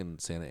playing in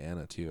Santa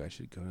Ana too. I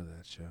should go to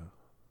that show.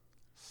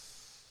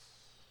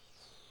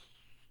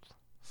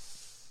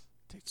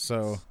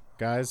 So,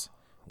 guys,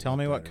 tell Love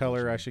me what Bad color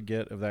I Religion. should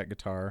get of that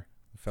guitar,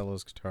 the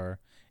fellow's guitar.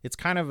 It's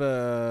kind of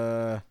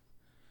a.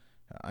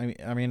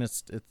 I mean,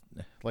 it's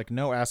like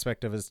no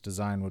aspect of its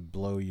design would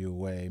blow you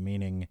away.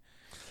 Meaning,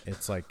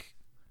 it's like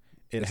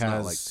it It's has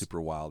not like super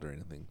wild or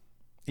anything.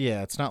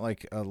 Yeah, it's not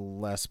like a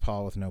Les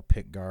Paul with no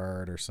pick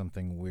guard or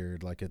something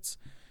weird. Like it's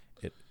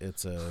a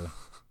Les Paul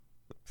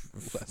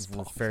with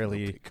no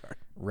fairly pick guard.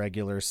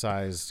 regular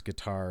sized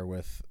guitar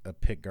with a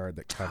pick guard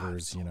that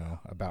covers,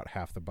 about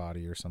half the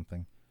body or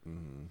something.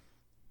 Mhm.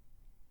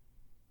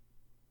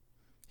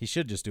 He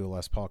should just do a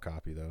Les Paul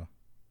copy though.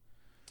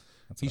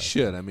 That's He what I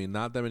should. think. I mean,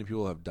 not that many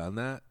people have done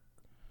that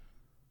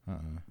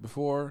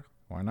before.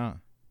 Why not?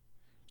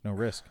 No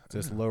risk. It's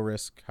just low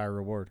risk, high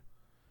reward.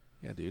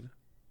 Yeah, dude.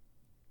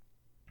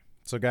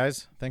 So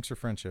guys, thanks for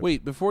friendship.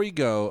 Wait, before you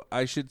go,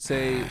 I should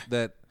say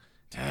that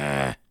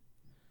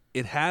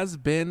it has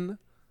been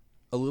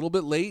a little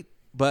bit late,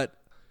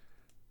 but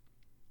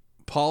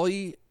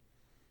Polly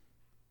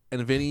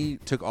and Vinny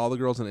took all the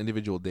girls on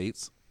individual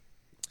dates,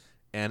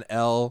 and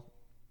Elle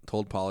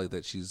told Polly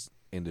that she's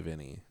into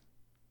Vinny.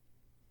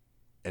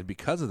 And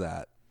because of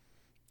that,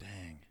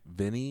 Dang.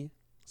 Vinny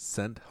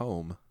sent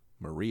home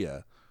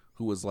Maria,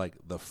 who was like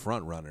the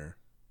front runner,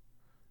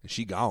 and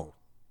she gone.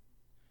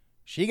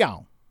 She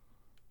gone.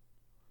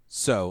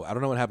 So I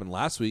don't know what happened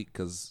last week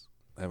because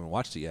I haven't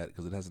watched it yet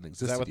because it hasn't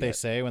existed Is that what yet. they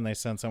say when they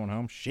send someone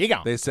home? She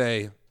gone. They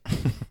say,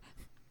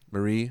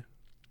 Marie,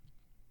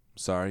 I'm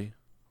sorry.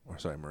 Or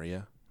sorry,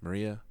 Maria.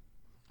 Maria,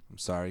 I'm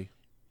sorry,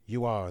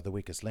 You are the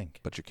weakest link.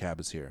 but your cab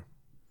is here.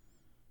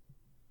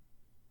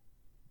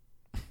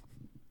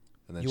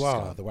 And then You she's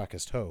are gone. the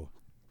wackest hoe.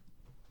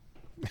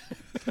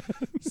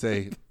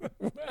 Say,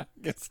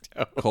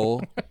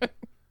 Cole,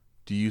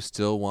 do you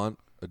still want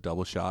a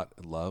double shot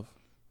at love?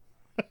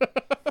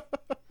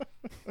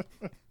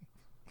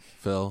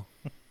 Phil,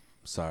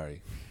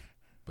 sorry,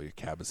 but your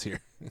cab is here.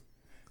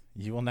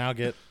 You will now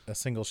get a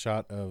single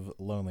shot of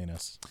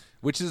loneliness.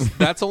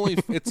 That's only,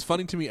 it's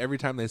funny to me every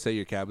time they say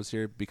your cab is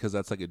here because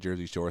that's like a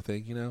Jersey Shore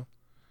thing, you know?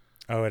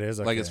 Oh, it is?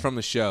 Okay. Like it's from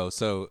the show.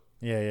 So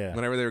Yeah.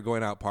 whenever they were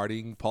going out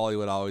partying, Paulie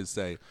would always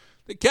say,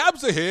 the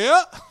cabs are here.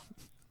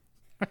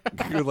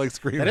 He would like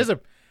scream.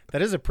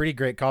 That is a pretty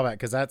great callback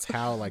because that's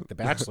how like The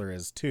Bachelor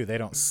is too. They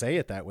don't say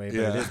it that way, but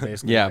it is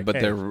basically Yeah, like, but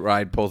hey, their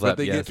ride pulls But up.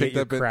 they Yes. get picked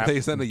your up and crap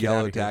they send a and get yellow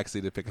outta here.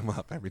 taxi to pick them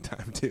up every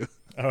time too.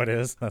 Oh, it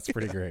is? That's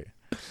pretty great.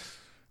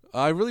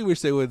 I really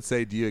wish they would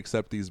say, do you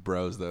accept these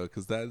bros though?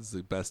 Because that is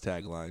the best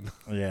tagline.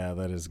 Yeah,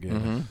 that is good.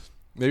 Mm-hmm.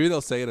 Maybe they'll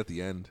say it at the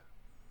end.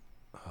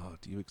 Oh,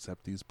 do you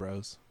accept these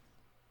bros?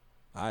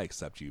 I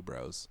accept you,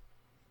 bros.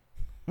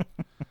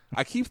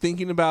 I keep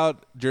thinking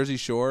about Jersey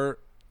Shore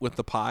with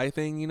the pie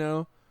thing, you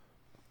know,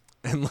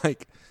 and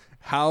like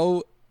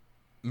how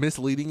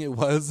misleading it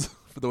was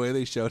for the way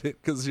they showed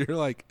it. Because you're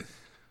like,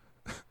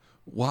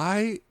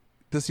 why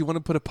does he want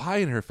to put a pie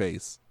in her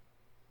face?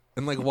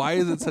 And like, why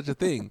is it such a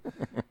thing?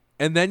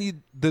 And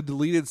then the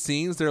deleted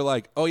scenes, they're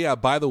like, oh yeah,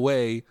 by the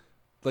way,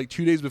 like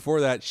 2 days before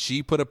that,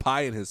 she put a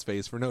pie in his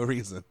face for no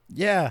reason.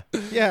 Yeah.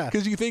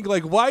 Because you think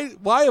like, why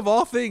of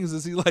all things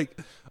is he like,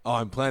 oh,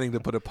 I'm planning to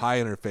put a pie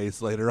in her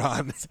face later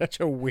on. Such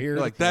a weird. You're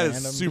like, that is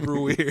random- super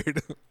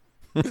weird.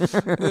 And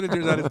then it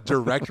turns out it's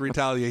direct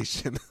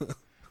retaliation.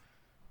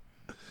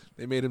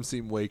 They made him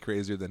seem way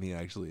crazier than he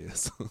actually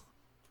is.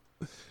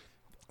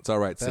 It's all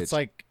right, That's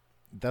Sitch.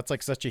 that's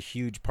like such a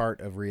huge part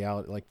of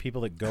reality. Like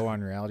people that go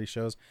on reality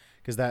shows,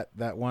 because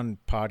that one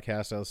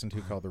podcast I listened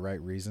to called The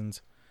Right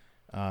Reasons,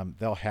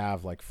 they'll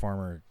have like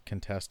former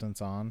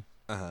contestants on,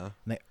 Uh-huh.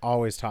 and they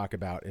always talk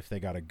about if they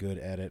got a good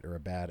edit or a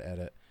bad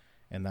edit,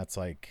 and that's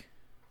like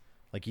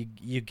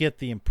you get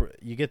the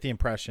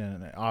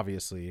impression,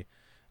 obviously,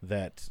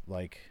 that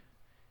like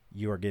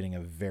you are getting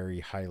a very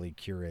highly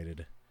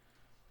curated,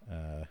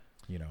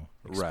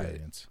 Right.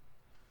 experience.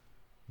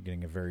 You're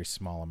getting a very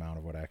small amount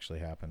of what actually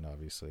happened,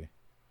 obviously.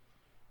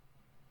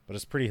 But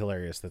it's pretty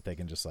hilarious that they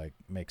can just like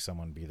make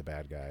someone be the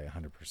bad guy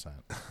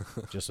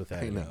 100% just with I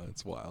editing. know,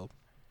 it's wild.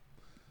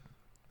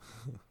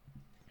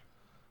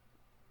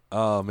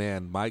 Oh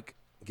man, Mike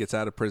gets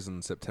out of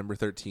prison September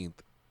 13th.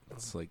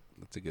 It's like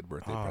that's a good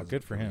birthday Oh, present.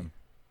 good for me. him.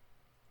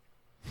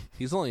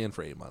 He's only in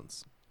for 8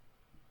 months.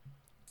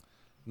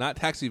 Not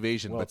tax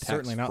evasion, Well, but it's tax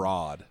certainly not-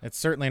 fraud. It's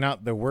certainly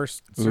not the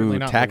worst. Ooh, Certainly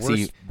not taxi-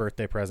 the worst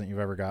birthday present you've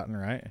ever gotten,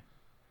 right?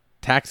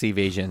 Tax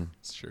evasion.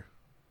 It's true.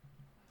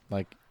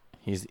 Like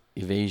he's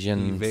He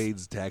evasion.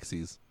 evades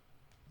taxis.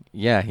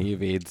 Yeah, he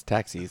evades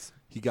taxis.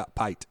 He got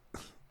piked.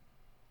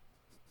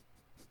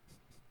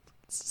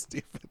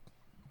 Stupid.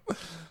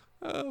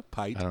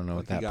 Pite. I don't know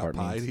what Like that part He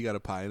got pied. means. He got a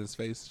pie in his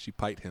face. She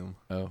piked him.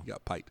 Oh, He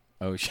got piked.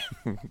 oh, shit.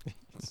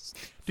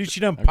 Dude, she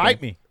done Okay.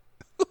 pipe me.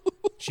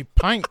 She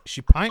pint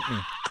me.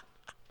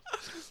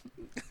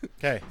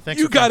 Okay, thanks.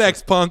 You for got friendship.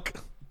 X-Punk.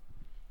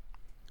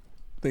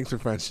 Thanks for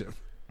friendship.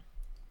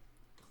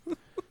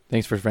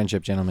 Thanks for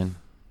friendship, gentlemen.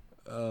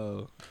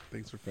 Oh,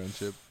 thanks for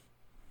friendship.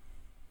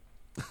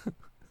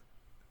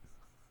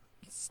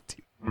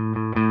 Stupid.